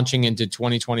 just launching into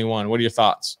 2021. What are your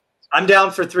thoughts? I'm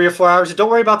down for 3 or 4 hours. Don't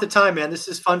worry about the time, man. This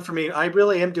is fun for me. I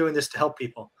really am doing this to help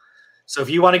people. So if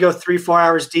you want to go 3-4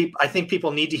 hours deep, I think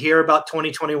people need to hear about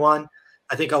 2021.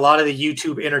 I think a lot of the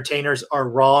YouTube entertainers are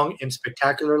wrong and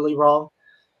spectacularly wrong.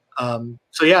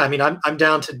 So yeah, I mean, I'm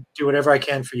down to do whatever I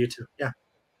can for you too. Yeah.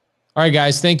 All right,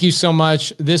 guys. Thank you so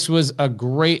much. This was a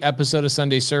great episode of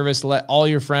Sunday Service. Let all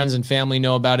your friends and family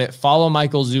know about it. Follow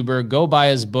Michael Zuber. Go buy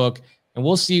his book, and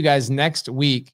we'll see you guys next week